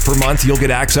 $5 per month, you'll get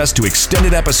access to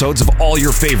extended episodes of all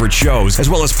your favorite shows, as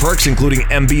well as perks including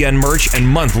MBN merch and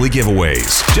monthly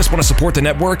giveaways. Just want to support the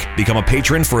network? Become a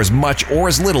patron for as much or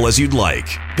as little as you'd like.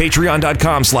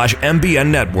 Patreon.com/MBN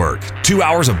Network. 2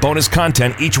 hours of bonus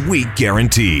content each week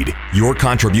guaranteed. Your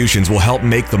contributions will help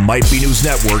make the Might Be News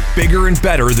Network bigger and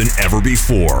better than ever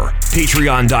before.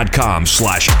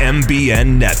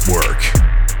 Patreon.com/MBN Network.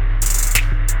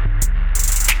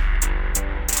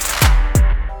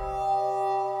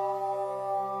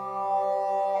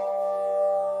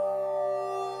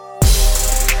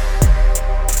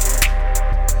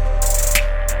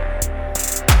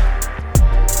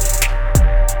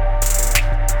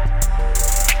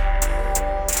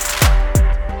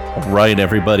 All right,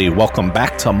 everybody. Welcome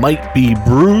back to Might Be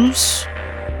Brews.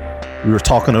 We were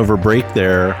talking over break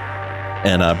there,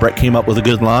 and Brett came up with a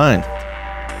good line.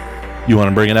 You want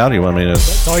to bring it out, or you want me to?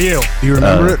 It's all you. Do you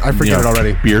remember it? I forget it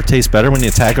already. Beer tastes better when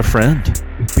you tag a friend.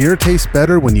 Beer tastes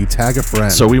better when you tag a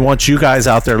friend. So we want you guys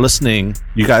out there listening.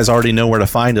 You guys already know where to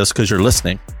find us because you're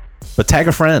listening. But tag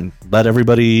a friend. Let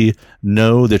everybody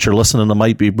know that you're listening to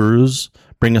Might Be Brews.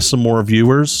 Bring us some more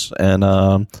viewers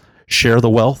and share the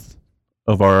wealth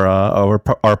of our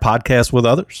podcast with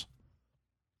others.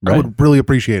 I would really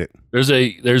appreciate it. There's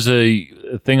a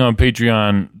thing on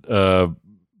Patreon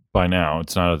by now.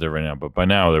 It's not out there right now, but by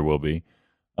now there will be.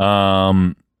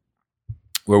 Where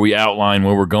we outline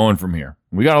where we're going from here.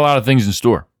 We got a lot of things in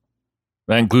store.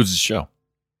 That includes the show.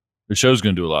 The show's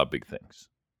going to do a lot of big things.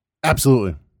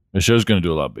 Absolutely. The show's going to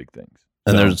do a lot of big things.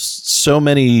 And So- there's so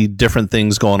many different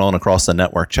things going on across the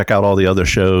network. Check out all the other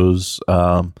shows.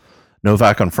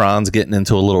 Novak and Franz getting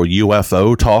into a little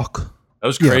UFO talk. That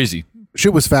was Yeah. crazy.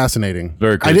 Shit was fascinating.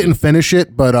 Very I crazy. didn't finish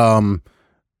it, but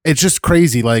it's just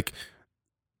crazy. Like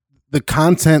the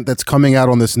content that's coming out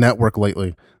on this network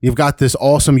lately. You've got this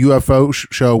awesome UFO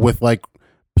show with like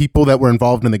people that were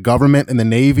involved in the government and the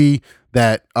Navy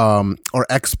that are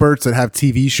experts that have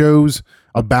TV shows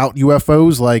about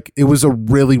UFOs. Like it was a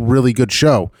really, really good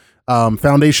show.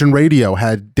 Foundation Radio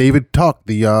had David Tuck,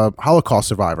 the Holocaust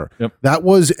survivor. Yep. That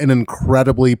was an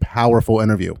incredibly powerful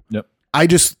interview. Yep. I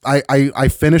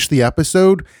finished the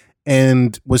episode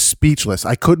and was speechless.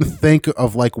 I couldn't think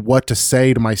of like what to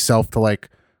say to myself to like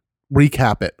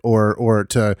recap it or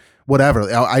to whatever.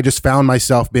 I just found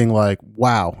myself being like,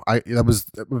 wow, that was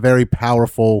a very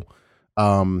powerful,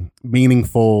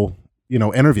 meaningful,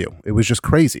 interview. It was just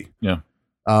crazy. Yeah.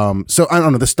 So I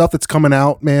don't know, the stuff that's coming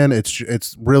out, man,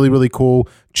 it's really, really cool.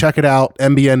 Check it out,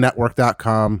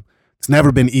 mbnnetwork.com. It's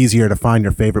never been easier to find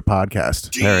your favorite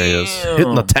podcast. There he is.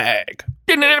 Hitting the tag.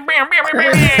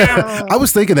 I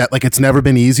was thinking that like it's never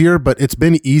been easier, but it's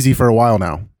been easy for a while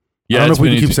now. Yeah, I don't know it's if we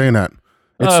been can keep easy. saying that.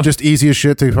 It's just easy as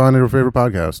shit to find your favorite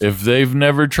podcast. If they've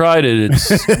never tried it,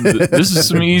 this is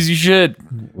some easy shit.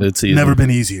 It's easy. Never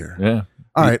been easier. Yeah.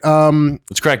 All right.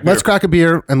 Let's crack beer. Let's crack a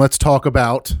beer and let's talk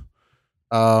about.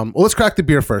 Let's crack the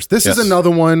beer first. This is Yes. another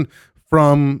one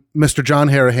from Mr. John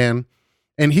Harahan,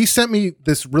 and he sent me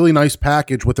this really nice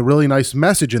package with a really nice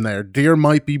message in there. Dear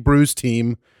Might Be Brews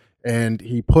team, and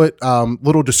he put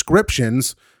little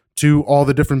descriptions to all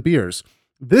the different beers.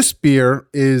 This beer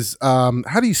is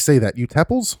how do you say that?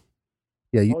 Uteples?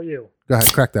 Yeah, you. go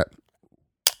ahead, crack that.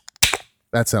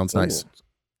 That sounds nice.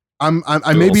 I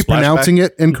a may be little pronouncing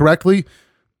it incorrectly.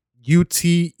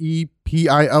 Utepils,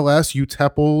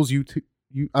 Uteples,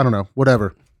 I don't know,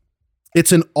 whatever.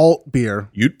 It's an alt beer.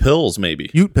 Ute Pills, maybe.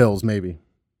 Ute Pills, maybe.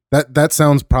 That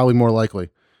sounds probably more likely.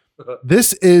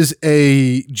 This is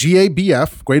a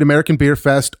GABF, Great American Beer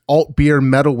Fest, alt beer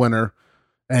medal winner,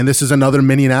 and this is another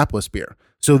Minneapolis beer.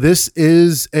 So this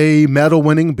is a medal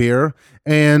winning beer,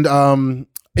 and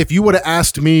if you would have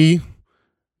asked me,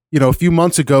 a few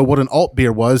months ago what an alt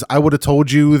beer was, I would have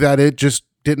told you that it just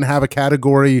didn't have a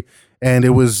category, and it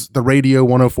was the Radio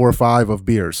 104.5 of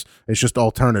beers. It's just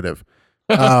alternative.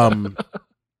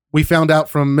 We found out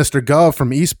from Mr. Gov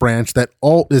from East Branch that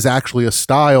alt is actually a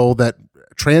style that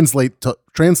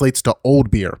translates to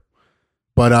old beer,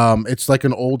 but it's like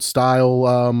an old style.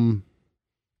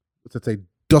 What's it say?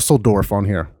 Dusseldorf on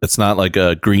here. It's not like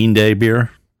a Green Day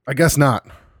beer. I guess not.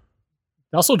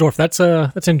 Dusseldorf, that's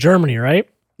in Germany, right?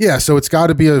 Yeah, so it's got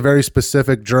to be a very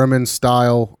specific German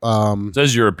style. It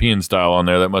says European style on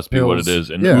there. That must be Pills. what it is.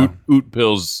 And Yeah. Oot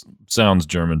Pills sounds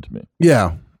German to me.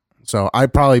 Yeah, so I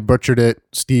probably butchered it.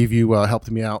 Steve, you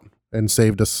helped me out and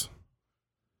saved us.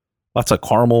 Lots of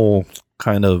caramel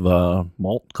kind of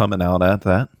malt coming out at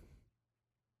that.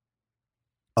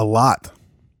 A lot.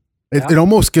 Yeah. It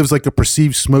almost gives like a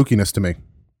perceived smokiness to me.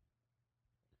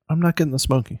 I'm not getting the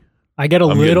smoky. I get a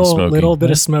I'm getting smoky. little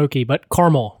bit of smoky, but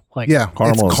caramel. Like Yeah,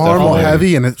 Caramel it's is caramel definitely-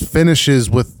 heavy, and it finishes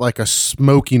with like a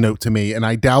smoky note to me. And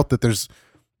I doubt that there's,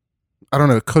 I don't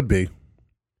know, it could be.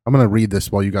 I'm gonna read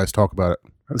this while you guys talk about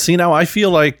it. See, now I feel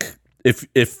like if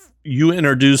you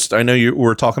introduced, I know you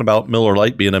were talking about Miller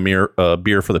Lite being a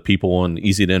beer for the people and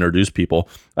easy to introduce people.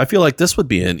 I feel like this would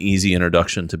be an easy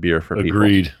introduction to beer for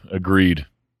people. Agreed.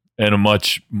 And a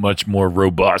much more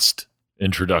robust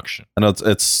introduction. And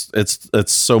it's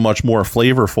so much more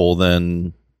flavorful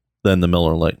than the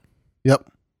Miller Lite.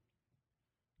 Yep.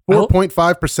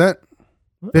 4.5%,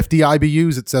 50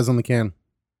 IBUs. It says on the can.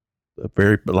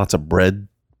 Lots of bread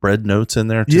notes in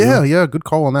there too. Yeah, good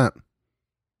call on that. I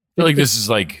feel like this is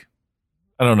like,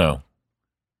 I don't know.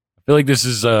 I feel like this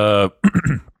is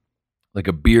like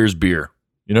a beer's beer.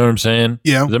 You know what I'm saying?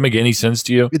 Yeah, Does that make any sense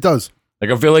to you? it does. Like,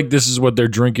 I feel like this is what they're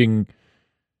drinking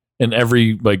in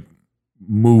every like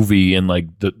movie and like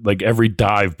every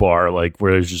dive bar, like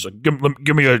where there's just like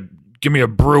give me a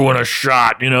brew and a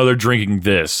shot. They're drinking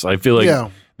this. I feel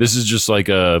like this is just like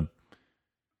I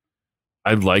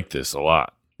like this a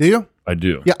lot. Do you? I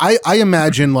do. Yeah, I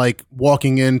imagine like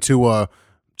walking into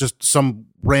just some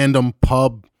random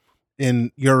pub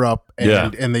in Europe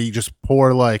and they just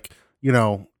pour like,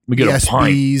 Let me get a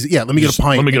pint. Yeah, let me get a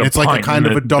pint. Let me get and a it's pint. like a kind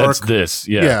of a dark. That's this.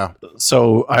 Yeah. Yeah.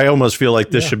 So I almost feel like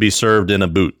this should be served in a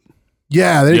boot.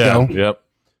 Yeah, there you go. Yep.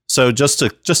 So just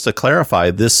to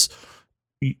clarify, this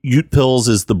Ute Pills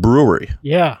is the brewery.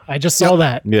 Yeah, I just saw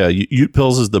that. Yeah, Ute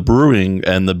Pills is the brewing,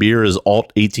 and the beer is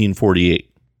Alt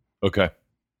 1848. Okay.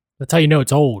 That's how you know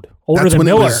it's older than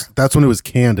Miller. That's when it was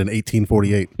canned in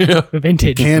 1848. Yeah.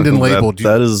 Vintage. Canned and labeled.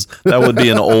 That would be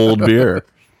an old beer.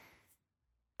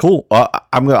 Cool.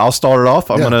 I'll start it off.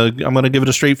 I'm gonna give it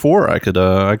a straight 4. I could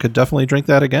definitely drink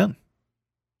that again.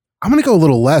 I'm gonna go a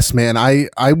little less, man.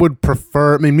 I would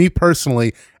prefer. I mean, me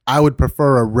personally, I would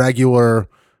prefer a regular,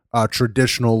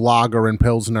 traditional lager and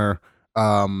pilsner.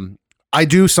 I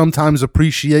do sometimes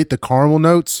appreciate the caramel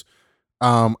notes.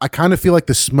 I kind of feel like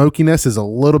the smokiness is a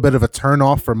little bit of a turn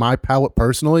off for my palate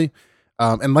personally.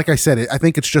 And like I said, I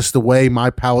think it's just the way my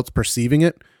palate's perceiving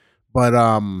it. But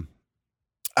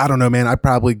I don't know, man. I'd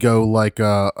probably go like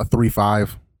a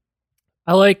 3.5.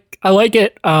 I like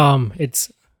it.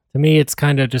 It's to me, it's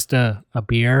kind of just a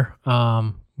beer.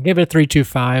 Give it a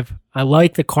 3.25. I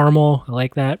like the caramel. I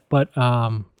like that, but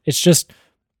it's just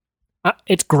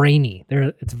it's grainy.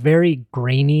 It's very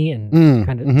grainy and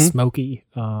kind of smoky.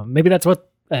 Maybe that's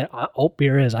what alt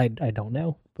beer is. I don't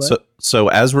know. But. So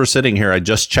as we're sitting here, I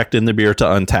just checked in the beer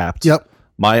to Untapped. Yep.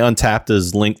 My Untapped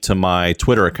is linked to my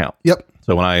Twitter account. Yep.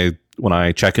 So when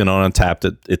I check in on Untapped,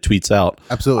 it tweets out.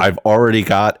 Absolutely. I've already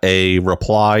got a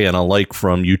reply and a like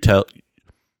from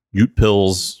Ute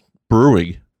Pills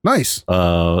Brewing. Nice.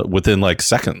 Within like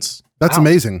seconds. That's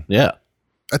amazing. Yeah.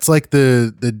 That's like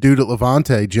the dude at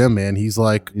Levante, Jim, man. He's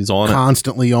on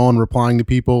constantly on replying to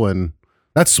people, and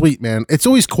that's sweet, man. It's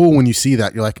always cool when you see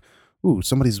that. You're like, ooh,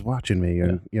 somebody's watching me,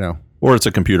 and Or it's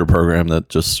a computer program that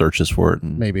just searches for it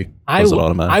and maybe does it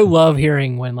automatically. I love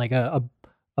hearing when like a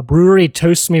brewery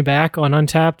toasts me back on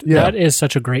Untapped. Yeah. That is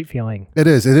such a great feeling. it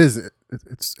is.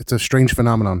 It's a strange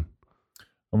phenomenon.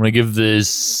 I'm gonna give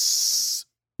this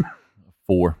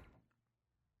 4.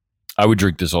 I would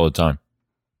drink this all the time.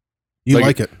 You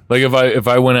like it? Like if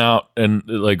I went out and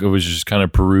like I was just kind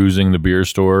of perusing the beer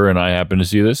store and I happened to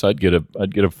see this, I'd get a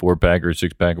 4-pack or a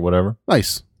 6-pack or whatever.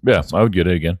 Nice. Yeah, I would get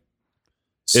it again.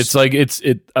 It's like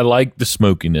I like the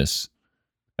smokiness.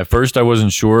 At first I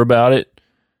wasn't sure about it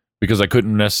because I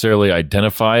couldn't necessarily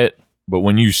identify it, but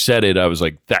when you said it, I was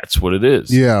like, that's what it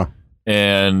is. Yeah.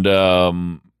 And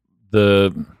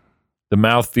the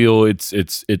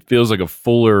mouthfeel, it feels like a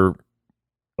fuller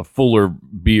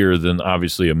beer than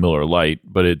obviously a Miller Lite,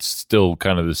 but it's still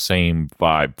kind of the same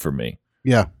vibe for me.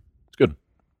 Yeah. It's good.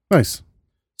 Nice.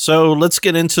 So let's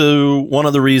get into one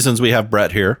of the reasons we have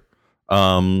Brett here.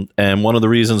 And one of the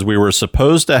reasons we were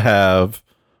supposed to have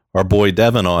our boy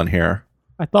Devin on here.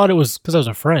 I thought it was because I was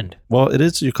a friend. Well, it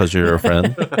is because you're a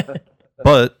friend.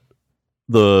 But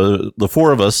the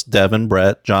four of us, Devin,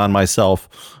 Brett, John, myself,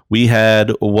 we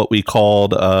had what we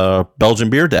called Belgian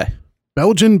Beer Day.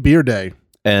 Belgian Beer Day.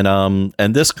 And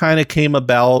this kind of came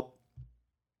about.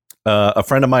 A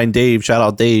friend of mine, Dave, shout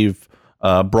out Dave,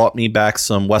 brought me back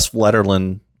some West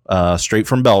Letterland straight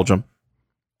from Belgium.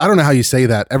 I don't know how you say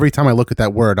that. Every time I look at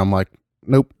that word, I'm like,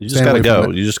 nope. You just got to go.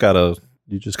 You just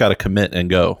got to commit and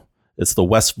go. It's the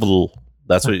Westville.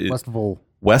 That's what Westville.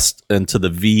 West into the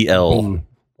VL.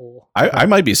 I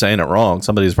might be saying it wrong.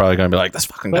 Somebody's probably going to be like, this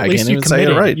fucking guy can't even say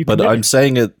it right. But I'm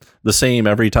saying it the same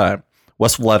every time.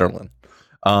 West Letterland.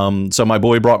 So my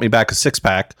boy brought me back a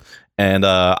 6-pack and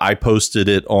I posted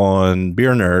it on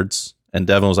Beer Nerds and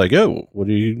Devin was like, "Yo, what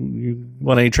do you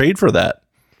want any trade for that?"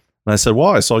 And I said, "Well,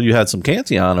 I saw you had some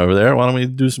Cantillon over there. Why don't we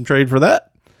do some trade for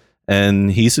that?"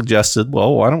 And he suggested,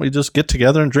 "Well, why don't we just get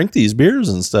together and drink these beers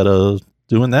instead of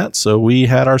doing that?" So we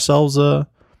had ourselves a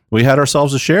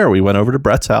share. We went over to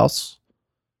Brett's house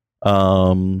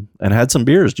and had some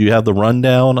beers. Do you have the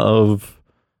rundown of,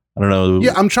 I don't know.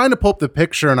 Yeah, I'm trying to pull up the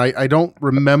picture, and I don't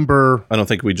remember. I don't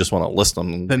think we just want to list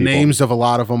them. The names of a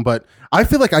lot of them, but I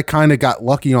feel like I kind of got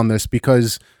lucky on this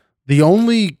because the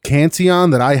only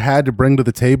Cantillon that I had to bring to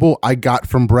the table, I got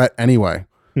from Brett anyway.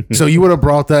 So you would have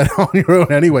brought that on your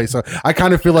own anyway. So I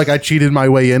kind of feel like I cheated my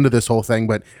way into this whole thing,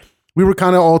 but we were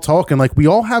kind of all talking like we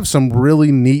all have some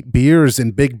really neat beers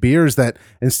and big beers that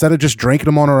instead of just drinking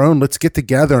them on our own, let's get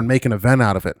together and make an event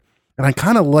out of it. And I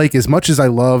kind of like, as much as I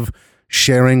love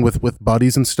sharing with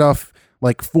buddies and stuff,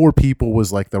 like 4 people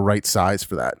was like the right size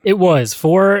for that. It was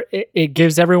 4. It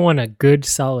gives everyone a good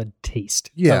solid taste.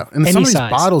 Yeah, and some of these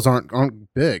bottles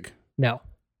aren't big. No,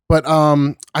 but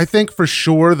I think for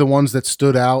sure the ones that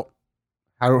stood out.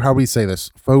 How do we say this?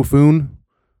 Fofoon.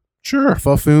 Sure,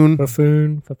 Fofoon.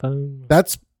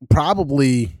 That's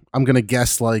probably, I'm gonna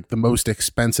guess, like the most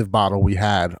expensive bottle we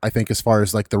had. I think as far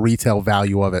as like the retail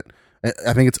value of it,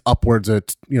 I think it's upwards of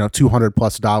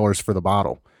 $200+ for the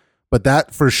bottle. But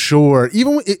that for sure,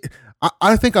 even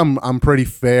I think I'm pretty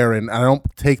fair, and I don't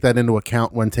take that into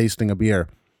account when tasting a beer.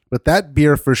 But that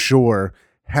beer for sure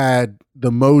had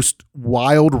the most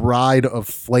wild ride of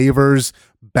flavors,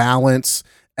 balance.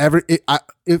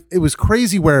 It was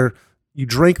crazy where you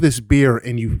drink this beer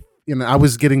and I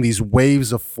was getting these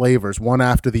waves of flavors one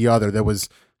after the other. There was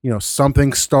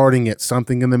something starting it,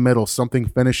 something in the middle, something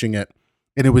finishing it,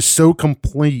 and it was so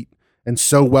complete and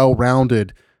so well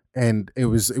rounded. And it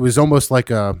was almost like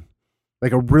a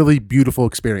really beautiful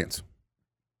experience.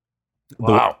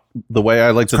 Wow. The way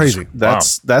I like to crazy.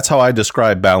 That's how I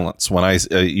describe balance. When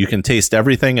you can taste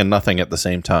everything and nothing at the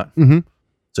same time. Mm-hmm.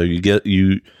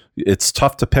 So it's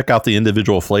tough to pick out the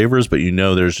individual flavors, but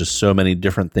there's just so many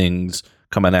different things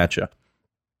coming at you.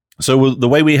 So the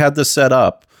way we had this set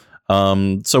up,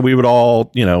 so we would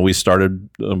all, we started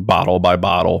bottle by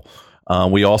bottle.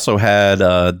 We also had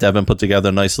Devin put together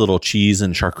a nice little cheese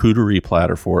and charcuterie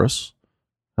platter for us.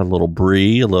 A little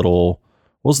brie, what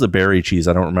was the berry cheese?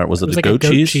 I don't remember. Was it like goat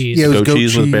cheese? Yeah, it was goat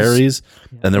cheese with berries.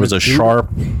 Yeah. And there was a sharp...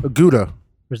 A Gouda. There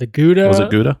was a Gouda. Was it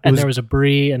Gouda? And there was a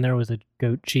brie, and there was a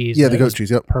goat cheese. Yeah, the goat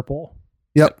cheese, yep. Purple.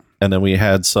 Yep. And then we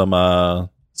had some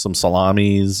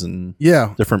salamis and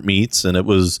different meats. And it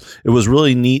was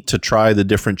really neat to try the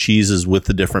different cheeses with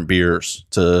the different beers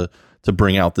to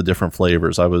bring out the different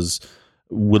flavors.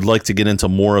 Would like to get into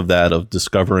more of that, of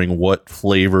discovering what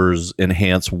flavors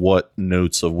enhance what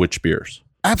notes of which beers.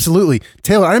 Absolutely.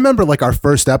 Taylor, I remember like our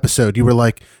first episode, you were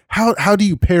like, how do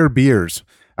you pair beers?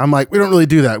 I'm like, we don't really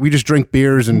do that. We just drink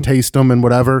beers and taste them and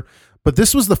whatever. But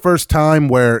this was the first time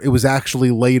where it was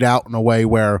actually laid out in a way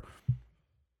where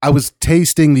I was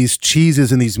tasting these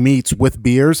cheeses and these meats with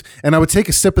beers, and I would take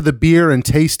a sip of the beer and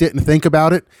taste it and think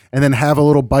about it, and then have a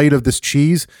little bite of this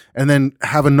cheese and then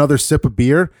have another sip of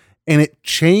beer. And it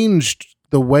changed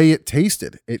the way it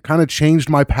tasted. It kind of changed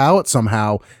my palate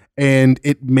somehow, and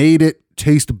it made it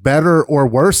taste better or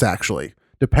worse, actually,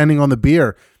 depending on the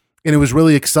beer. And it was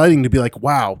really exciting to be like,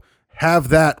 wow, have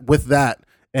that with that.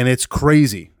 And it's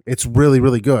crazy. It's really,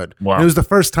 really good. Wow. And it was the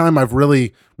first time I've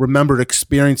really remembered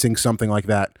experiencing something like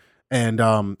that. And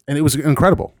it was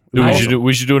incredible. Dude,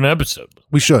 we should do an episode.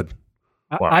 We should.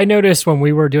 Wow. I noticed when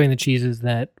we were doing the cheeses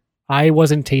that I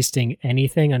wasn't tasting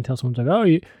anything until someone's like, "Oh,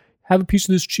 you have a piece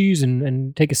of this cheese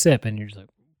and take a sip," and you're just like,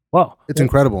 "Whoa, It's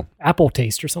incredible. apple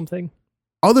taste or something."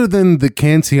 Other than the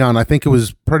Cantillon, I think it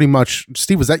was pretty much,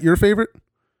 Steve, was that your favorite?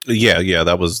 Yeah,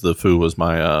 that was the foo was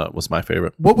my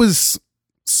favorite. What was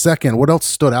second? What else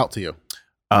stood out to you?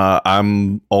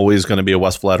 I'm always going to be a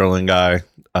West Fletterland guy.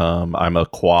 I'm a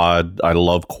quad. I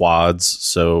love quads,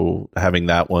 so having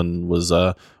that one was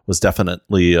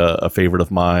definitely a favorite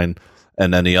of mine.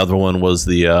 And then the other one was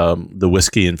the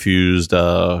whiskey infused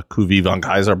Cuvée von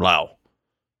Kaiserblau.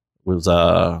 Was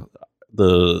a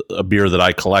beer that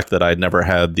I collected. I'd never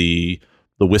had the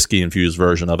whiskey infused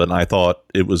version of it, and I thought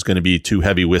it was going to be too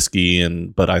heavy whiskey,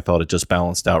 but I thought it just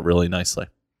balanced out really nicely.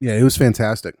 Yeah, it was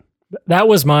fantastic. That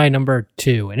was my number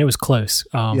 2, and it was close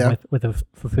with a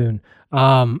Fafoon.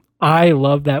 I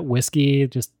love that whiskey.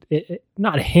 Just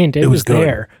not a hint. It was good.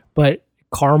 there, but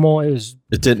caramel. It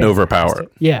didn't overpower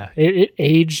it. Yeah, it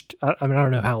aged. I mean, I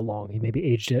don't know how long he maybe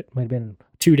aged it. Might have been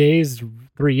 2 days,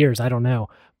 3 years. I don't know,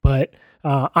 but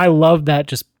I love that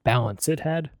just balance it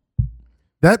had.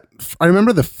 That I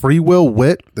remember the Free Will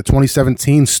Wit, the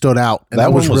 2017 stood out. And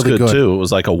That one was really good too. It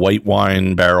was like a white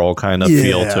wine barrel kind of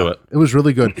feel to it. It was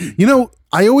really good. You know,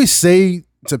 I always say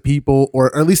to people,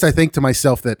 or at least I think to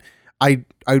myself, that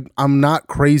I'm not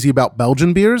crazy about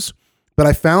Belgian beers, but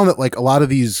I found that like a lot of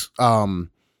these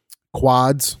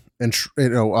quads and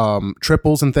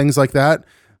triples and things like that,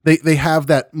 they have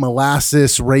that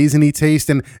molasses raisiny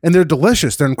taste, and they're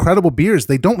delicious. They're incredible beers.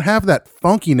 They don't have that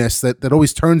funkiness that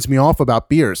always turns me off about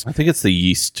beers. I think it's the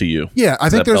yeast to you. Yeah, I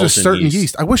think That there's a Belgian certain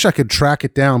yeast. I wish I could track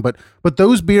it down, but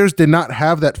those beers did not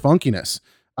have that funkiness.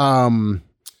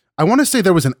 I want to say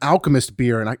there was an Alchemist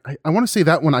beer, and I want to say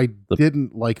that one I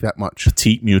didn't like that much.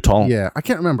 Petite Mouton. Yeah, I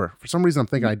can't remember. For some reason, I'm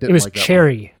thinking I didn't. It was like that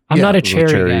cherry. one. I'm Yeah, not a it was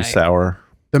cherry guy. sour.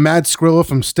 The Mad Skrilla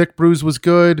from Stick Brews was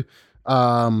good.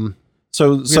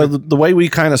 So the way we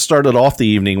kind of started off the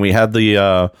evening, we had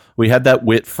that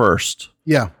wit first,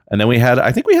 Yeah, and then we had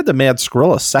the Mad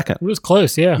Skrilla second, It was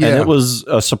close. Yeah. Yeah. and it was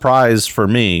a surprise for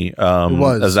me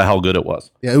was. as to how good it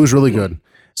was. yeah, it was really good.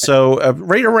 So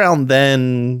right around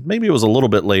then, maybe it was a little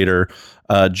bit later,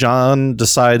 John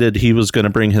decided he was going to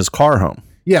bring his car home.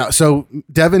 Yeah, so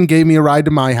Devin gave me a ride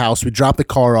to my house. We dropped the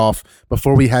car off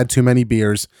before we had too many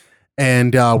beers,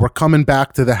 and we're coming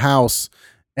back to the house,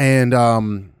 and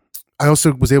I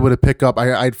also was able to pick up.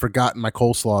 I'd forgotten my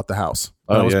coleslaw at the house.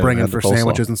 That I was bringing for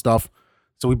sandwiches and stuff.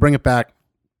 So we bring it back,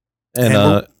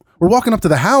 And we're walking up to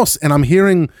the house, and I'm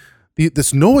hearing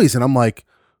this noise, and I'm like,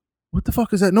 "What the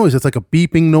fuck is that noise?" It's like a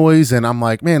beeping noise, and I'm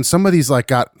like, "Man, somebody's like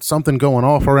got something going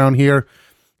off around here."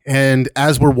 And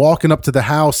as we're walking up to the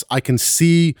house, I can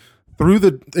see through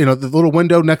the little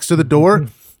window next to the door.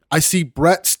 I see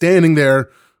Brett standing there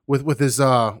with his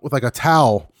with like a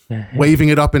towel, waving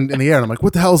it up in the air. And I'm like,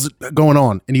 "What the hell is going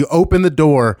on?" And you open the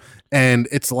door, and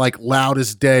it's like loud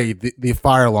as day. The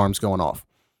fire alarm's going off,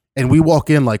 and we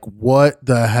walk in like, "What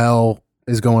the hell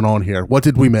is going on here? What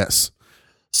did we miss?"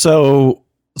 so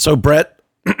Brett,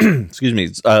 excuse me,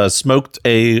 smoked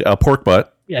a pork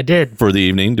butt. Yeah, I did. For the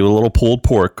evening, do a little pulled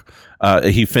pork.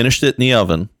 He finished it in the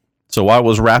oven. So while it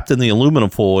was wrapped in the aluminum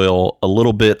foil, a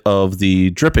little bit of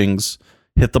the drippings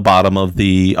hit the bottom of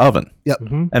the oven. Yep.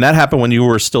 Mm-hmm. And that happened when you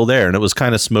were still there, and it was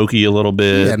kind of smoky a little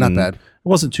bit. Yeah, not and bad. It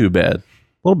wasn't too bad. A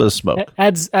little bit of smoke.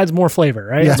 Adds more flavor,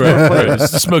 right? Yeah. Right.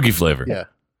 It's a smoky flavor. Yeah.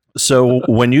 So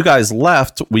when you guys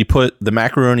left, we put the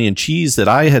macaroni and cheese that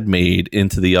I had made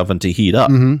into the oven to heat up.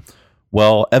 Mm-hmm.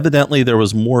 Well, evidently there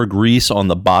was more grease on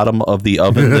the bottom of the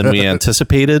oven than we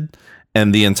anticipated,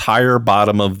 and the entire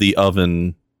bottom of the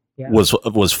oven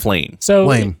was flame. So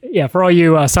Flame. yeah, for all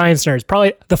you science nerds,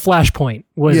 probably the flashpoint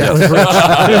was. Yeah.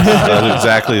 That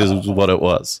exactly is what it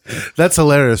was. That's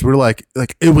hilarious. We're like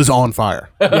it was on fire.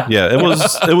 Yeah,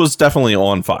 it was definitely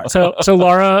on fire. So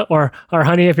Laura or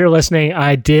honey, if you're listening,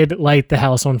 I did light the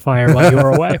house on fire while you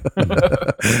were away.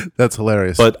 That's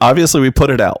hilarious. But obviously we put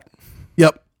it out.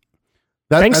 Yep.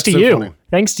 Thanks that's to so you. funny.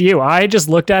 Thanks to you. I just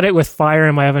looked at it with fire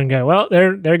in my oven and go, well,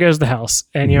 there goes the house.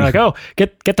 And you're like, oh,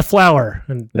 get the flour.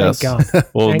 And Yes. thank God.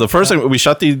 Well, Thank the first thing, we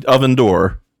shut the oven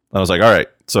door. I was like, all right,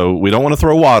 so we don't want to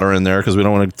throw water in there because we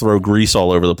don't want to throw grease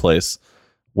all over the place.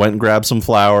 Went and grabbed some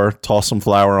flour, tossed some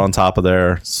flour on top of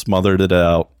there, smothered it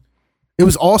out. It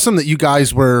was awesome that you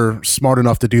guys were smart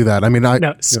enough to do that. I mean,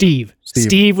 No, Steve. Steve.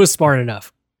 Steve was smart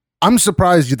enough. I'm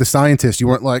surprised you're the scientist. You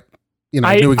weren't like,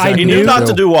 knew exactly You knew not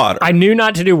to do water. I knew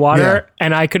not to do water, Yeah.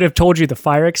 and I could have told you the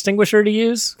fire extinguisher to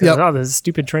use because Yep. the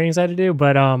stupid trainings I had to do,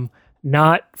 but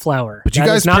not flour. But you That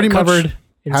guys is not pretty much covered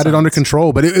in had it under science.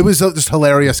 control. But it was just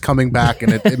hilarious coming back,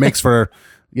 and it makes for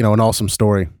an awesome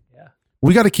story. Yeah.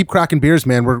 We got to keep cracking beers,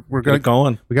 man. We're Get gonna it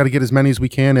going. We got to get as many as we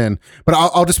can in. But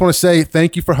I'll just want to say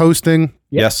thank you for hosting.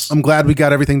 Yes. I'm glad we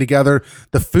got everything together.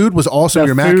 The food was awesome. The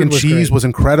Your mac food and was cheese great. was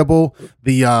incredible.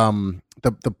 The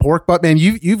pork butt, man,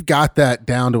 you've got that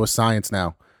down to a science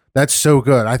now. That's so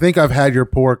good. I think I've had your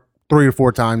pork 3 or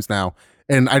 4 times now,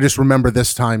 and I just remember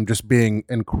this time just being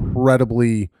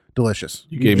incredibly delicious.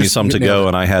 You gave me some to go,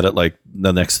 and I had it like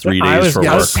the next 3 I days was, for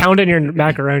I work. was pounding your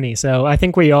macaroni, so I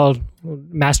think we all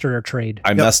mastered our trade.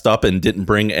 I messed up and didn't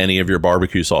bring any of your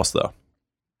barbecue sauce though.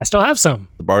 I still have some.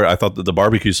 I thought that the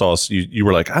barbecue sauce, you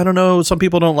were like, I don't know, some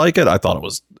people don't like it. I thought it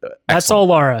was That's excellent. all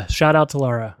Laura. Shout out to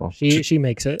Laura. Well, She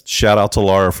makes it. Shout out to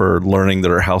Laura for learning that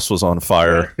her house was on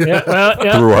fire Yeah, well,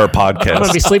 yeah. through our I'm gonna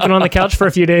podcast. be sleeping on the couch for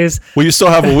a few days. Well, you still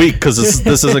have a week because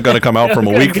this isn't going to come out from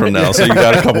a week from now. So you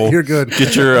got a couple. You're good.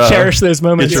 Get your Cherish those get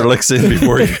moments. your licks in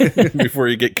before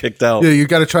you get kicked out. Yeah, you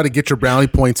got to try to get your brownie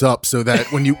points up so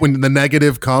that when the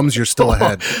negative comes, you're still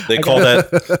ahead. They call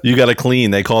that you got to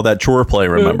clean. They call that chore play.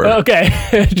 Remember? Okay.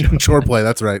 Short play.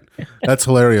 That's right. That's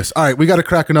hilarious. All right, we got to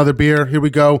crack another beer. Here we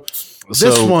go. This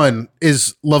So- one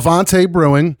is Levante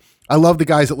Brewing. I love the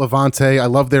guys at Levante. I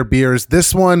love their beers.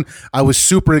 This one I was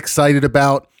super excited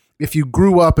about. If you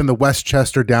grew up in the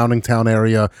Westchester, Downingtown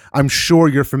area, I'm sure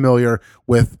you're familiar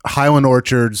with Highland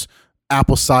Orchard's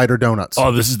apple cider donuts.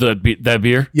 Oh, this is that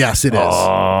beer? Yes, it is.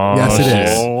 Oh, Yes, it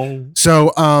shit. is.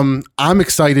 So I'm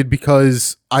excited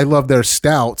because I love their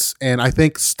stouts, and I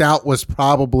think stout was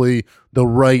probably the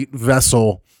right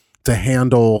vessel to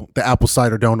handle the apple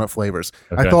cider donut flavors.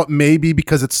 I Okay. thought maybe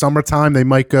because it's summertime they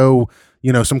might go,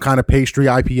 some kind of pastry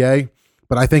IPA,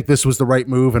 but I think this was the right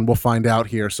move, and we'll find out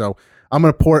here. So I'm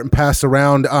going to pour it and pass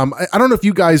around. I don't know if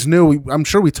you guys knew, I'm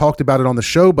sure we talked about it on the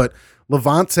show, but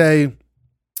Levante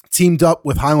teamed up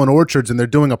with Highland Orchards, and they're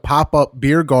doing a pop-up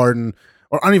beer garden,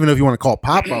 or I don't even know if you want to call it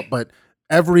pop-up, but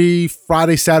every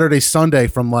Friday, Saturday, Sunday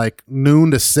from like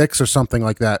noon to 6 or something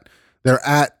like that, they're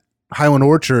at Highland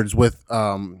Orchards with,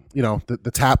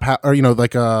 the tap,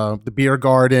 the beer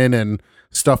garden and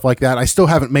stuff like that. I still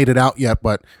haven't made it out yet,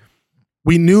 but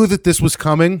we knew that this was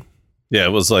coming. Yeah,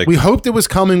 it was like We hoped it was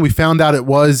coming. We found out it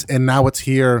was, and now it's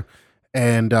here.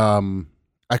 And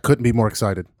I couldn't be more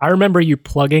excited. I remember you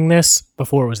plugging this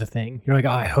before it was a thing. You're like,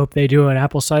 I hope they do an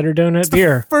apple cider donut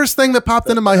beer. First thing that popped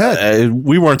into my head.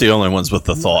 we weren't the only ones with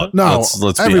the thought. No,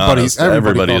 let's be everybody- honest. everybody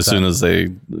Everybody thought as soon as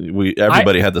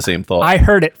everybody had the same thought. I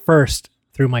heard it first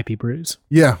through Might Be Brews.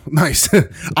 Yeah, nice.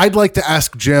 I'd like to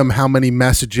ask Jim how many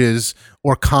messages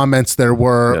or comments there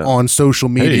were Yeah. on social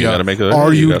you media. gotta make a-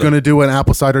 Are you you gotta- going to do an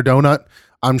apple cider donut?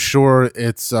 I'm sure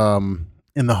it's in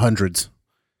the hundreds,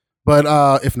 but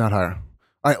if not higher.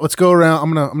 All right, let's go around.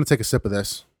 I'm gonna take a sip of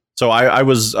this. So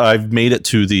I've made it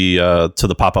to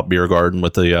the pop up beer garden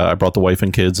with I brought the wife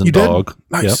and kids and You did? dog.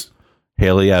 Nice. Yep.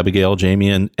 Haley, Abigail,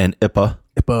 Jamie, and Ippa.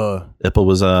 Ippa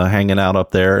was hanging out up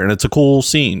there, and it's a cool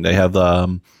scene. They have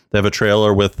a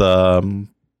trailer with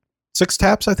 6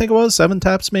 taps, I think it was 7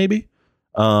 taps, maybe.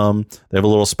 They have a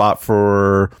little spot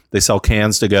they sell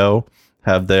cans to go.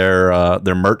 Have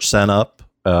their merch sent up,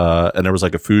 and there was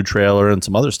like a food trailer and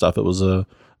some other stuff. It was a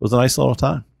nice little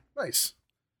time. Nice.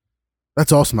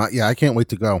 That's awesome. I can't wait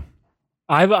to go.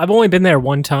 I've only been there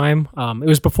one time. It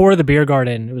was before the beer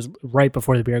garden. It was right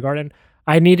before the beer garden.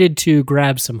 I needed to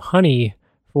grab some honey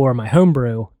for my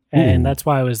homebrew, and that's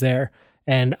why I was there.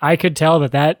 And I could tell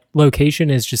that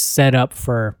location is just set up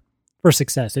for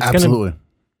success. It's Absolutely.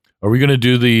 Are we going to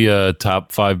do the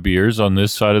top 5 beers on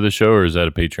this side of the show, or is that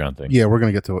a Patreon thing? Yeah, we're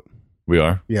gonna get to it. We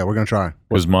are? Yeah, we're gonna try.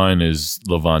 Because mine is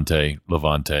Levante.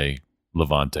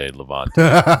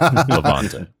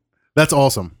 That's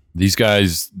awesome. These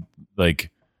guys,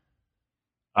 like,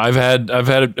 I've had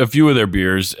a few of their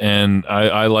beers, and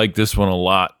I like this one a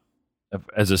lot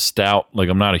as a stout. Like,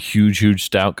 I'm not a huge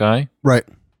stout guy. Right.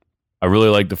 I really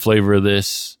like the flavor of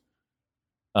this.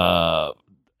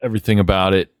 Everything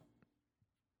about it.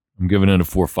 I'm giving it a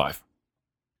 4 or 5.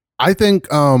 I think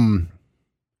there's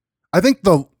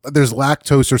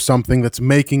lactose or something that's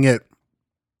making it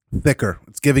thicker.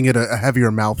 It's giving it a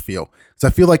heavier mouthfeel. So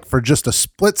I feel like for just a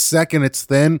split second it's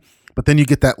thin, but then you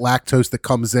get that lactose that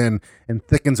comes in and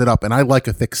thickens it up. And I like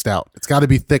a thick stout. It's got to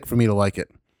be thick for me to like it.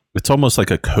 It's almost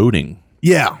like a coating.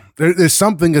 Yeah, there's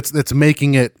something that's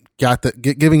making it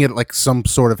giving it like some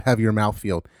sort of heavier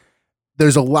mouthfeel.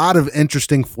 There's a lot of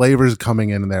interesting flavors coming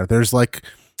in there. There's like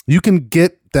you can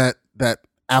get that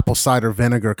apple cider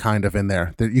vinegar kind of in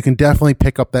there. That you can definitely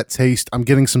pick up that taste. I'm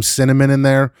getting some cinnamon in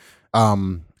there.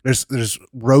 There's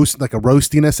roast, like a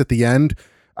roastiness at the end.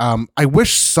 I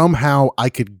wish somehow I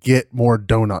could get more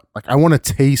donut. Like I want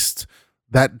to taste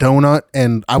that donut,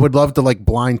 and I would love to like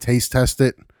blind taste test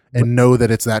it and know that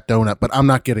it's that donut, but I'm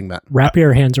not getting that. Wrap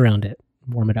your hands around it.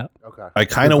 Warm it up. Okay. I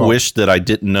kind of wish that I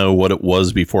didn't know what it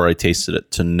was before I tasted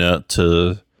it to know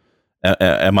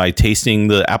am I tasting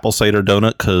the apple cider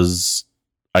donut because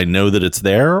I know that it's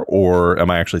there, or am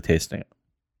I actually tasting it?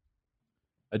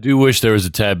 I do wish there was a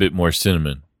tad bit more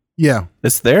cinnamon. Yeah.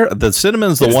 It's there. The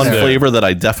cinnamon's the It's one there. flavor that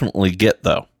I definitely get,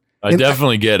 though. I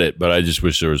definitely get it, but I just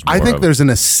wish there was more. I think of there's an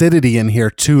acidity in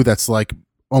here too that's like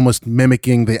almost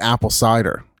mimicking the apple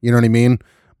cider. You know what I mean?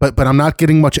 But I'm not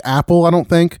getting much apple, I don't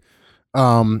think.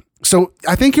 So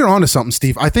I think you're onto something,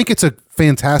 Steve. I think it's a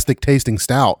fantastic tasting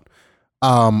stout.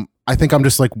 I think I'm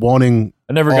just like wanting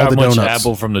I never all got the much donuts.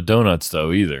 apple from the donuts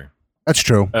though either. That's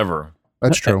true. Ever.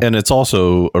 That's true. And it's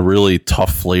also a really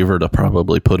tough flavor to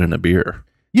probably put in a beer.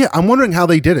 Yeah, I'm wondering how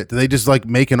they did it. Did they just like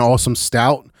make an awesome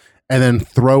stout and then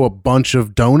throw a bunch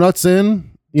of donuts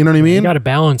in? You know what I You mean? got to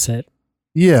balance it.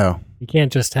 Yeah. You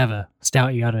can't just have a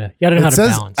stout. You gotta know how It to says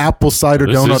balance. apple cider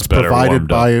This is donuts better provided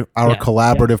warmed up. by our Yeah,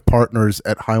 collaborative partners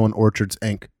at Highland Orchards,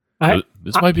 Inc.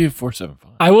 This might be a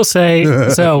 475. I will say,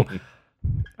 so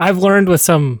I've learned with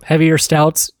some heavier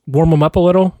stouts, warm them up a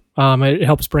little. It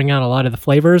helps bring out a lot of the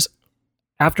flavors.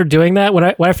 After doing that, when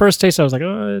I first tasted it, I was like,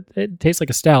 oh, it tastes like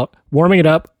a stout. Warming it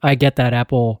up, I get that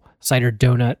apple cider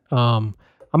donut. I'm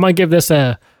going to give this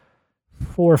a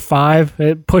 4 or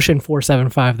 5, pushing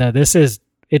 4.75 though.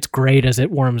 It's great as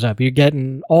it warms up. You're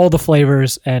getting all the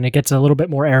flavors and it gets a little bit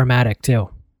more aromatic too.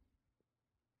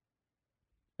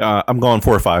 I'm going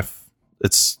 4 or 5.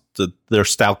 Their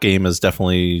stout game has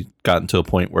definitely gotten to a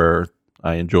point where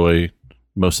I enjoy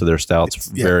most of their stouts.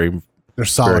 They're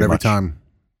solid very every much. time.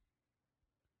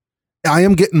 I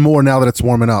am getting more now that it's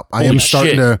warming up. I am Holy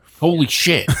starting shit. to. Holy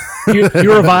shit.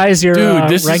 You revise your Dude,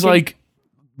 this is ranking? like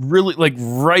really like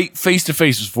right face to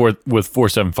face with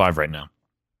 475 right now.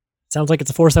 Sounds like it's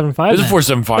a 4.75. It's a then.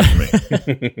 475 for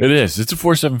me. It is. It's a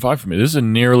 475 for me. This is a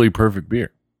nearly perfect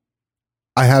beer.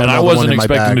 I have And I another one wasn't in my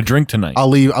expecting to bag. drink tonight. I'll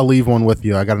leave one with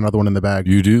you. I got another one in the bag.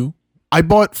 You do? I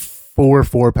bought 4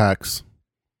 4-packs.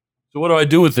 So what do I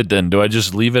do with it then? Do I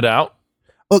just leave it out?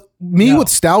 Look, me No. with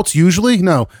stouts usually,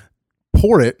 no.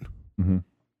 Pour it, Mhm.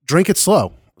 drink it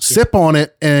slow, sip on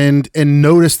it, and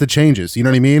notice the changes. You know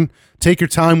what I mean? Take your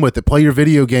time with it. Play your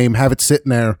video game. Have it sitting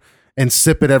there and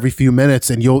sip it every few minutes,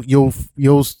 and you'll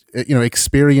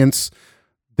experience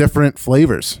different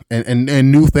flavors and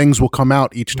new things will come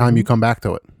out each time you come back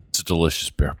to it. It's a delicious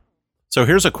beer. So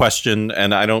here's a question,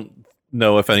 and I don't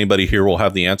know if anybody here will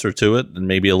have the answer to it, and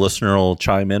maybe a listener will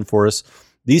chime in for us.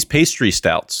 These pastry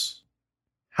stouts,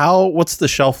 what's the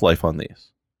shelf life on these?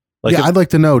 Yeah, I'd like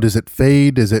to know. Does it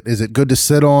fade? Is it good to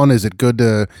sit on? Is it good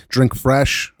to drink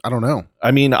fresh? I don't know.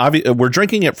 I mean, we're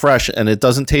drinking it fresh, and it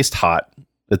doesn't taste hot.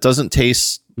 It doesn't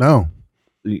taste. No.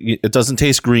 It doesn't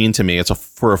taste green to me. It's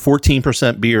for a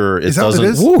 14% beer. It Is that what doesn't. it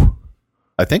is? Ooh.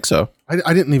 I think so.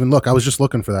 I didn't even look. I was just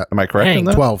looking for that. Am I correct in Dang.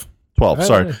 that? 12. 12.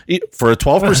 Sorry. For a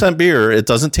 12% beer, it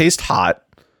doesn't taste hot.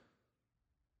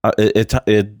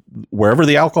 It wherever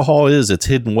the alcohol is, it's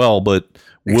hidden well. But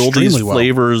will these Extremely well.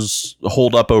 flavors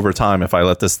hold up over time if I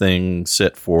let this thing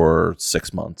sit for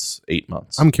 6 months, 8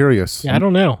 months? I'm curious. Yeah, I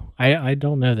don't know. I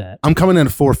don't know that. I'm coming in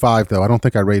at 4.5 though. I don't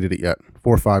think I rated it yet.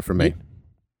 4.5 for me.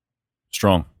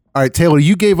 Strong. All right, Taylor,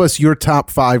 you gave us your top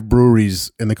 5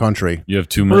 breweries in the country, You have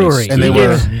 2 Brewery. minutes. and they You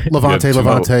were gave- Levante, You have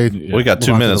Levante. Yeah. We got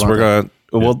 2 Levante, minutes. Levante.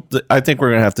 We're gonna. I think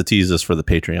we're gonna have to tease this for the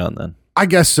Patreon then. I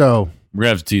guess so. We're going to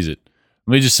have to tease it.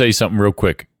 Let me just say something real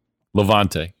quick.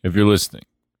 Levante, if you're listening,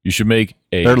 you should make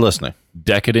They're a listening.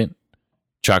 decadent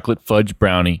chocolate fudge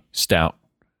brownie stout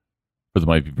for the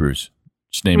Might Be Brews.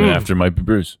 Just name it after Might Be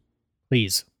Brews.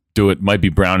 Please. Do it. Might be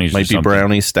brownies. or Might be something.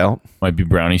 brownie stout. Might be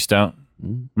brownie stout.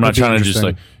 I'm not That'd be trying to just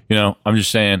interesting. I'm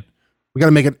just saying We got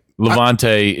to make it.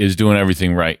 Levante is doing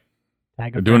everything right.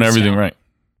 Tag They're of doing Prince everything Stout. right.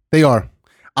 They are.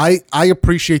 I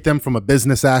appreciate them from a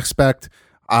business aspect.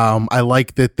 I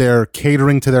like that they're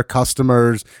catering to their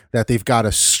customers, that they've got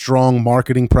a strong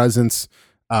marketing presence.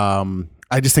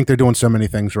 I just think they're doing so many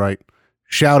things right.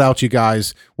 Shout out, you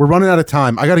guys. We're running out of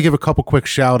time. I got to give a couple quick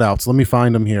shout outs. Let me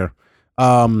find them here.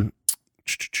 John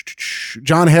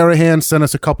Harahan sent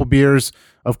us a couple beers.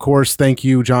 Of course, thank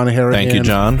you, John Harahan. Thank you,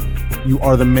 John. You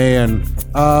are the man.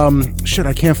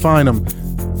 I can't find him.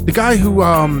 The guy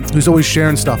who's always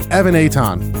sharing stuff, Evan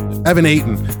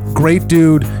Ayton, great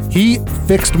dude. He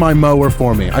fixed my mower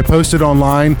for me. I posted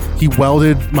online. He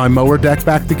welded my mower deck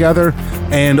back together,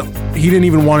 and He didn't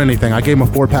even want anything. I gave him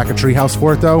a 4-pack of Treehouse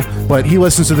for it, though. But he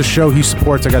listens to the show. He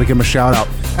supports. I got to give him a shout out.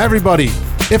 Everybody,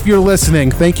 if you're listening,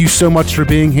 thank you so much for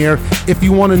being here. If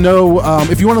you want to know,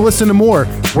 if you want to listen to more,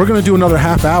 we're going to do another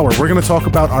half hour. We're going to talk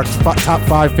about our top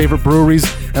 5 favorite breweries,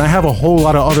 and I have a whole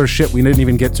lot of other shit we didn't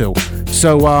even get to.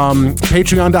 So,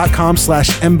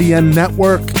 patreon.com/MBN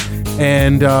Network.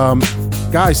 And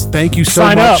guys, thank you so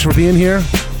much for being here.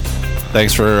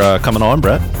 Thanks for coming on,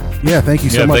 Brett. Yeah, thank you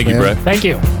so much, thank you, Brett. Thank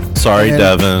you. Sorry,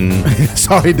 Devin.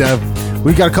 Sorry, Dev.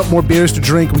 We got a couple more beers to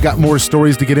drink. We got more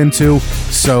stories to get into.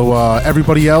 So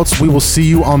everybody else, we will see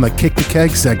you on the Kick the Keg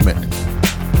segment.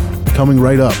 Coming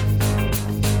right up.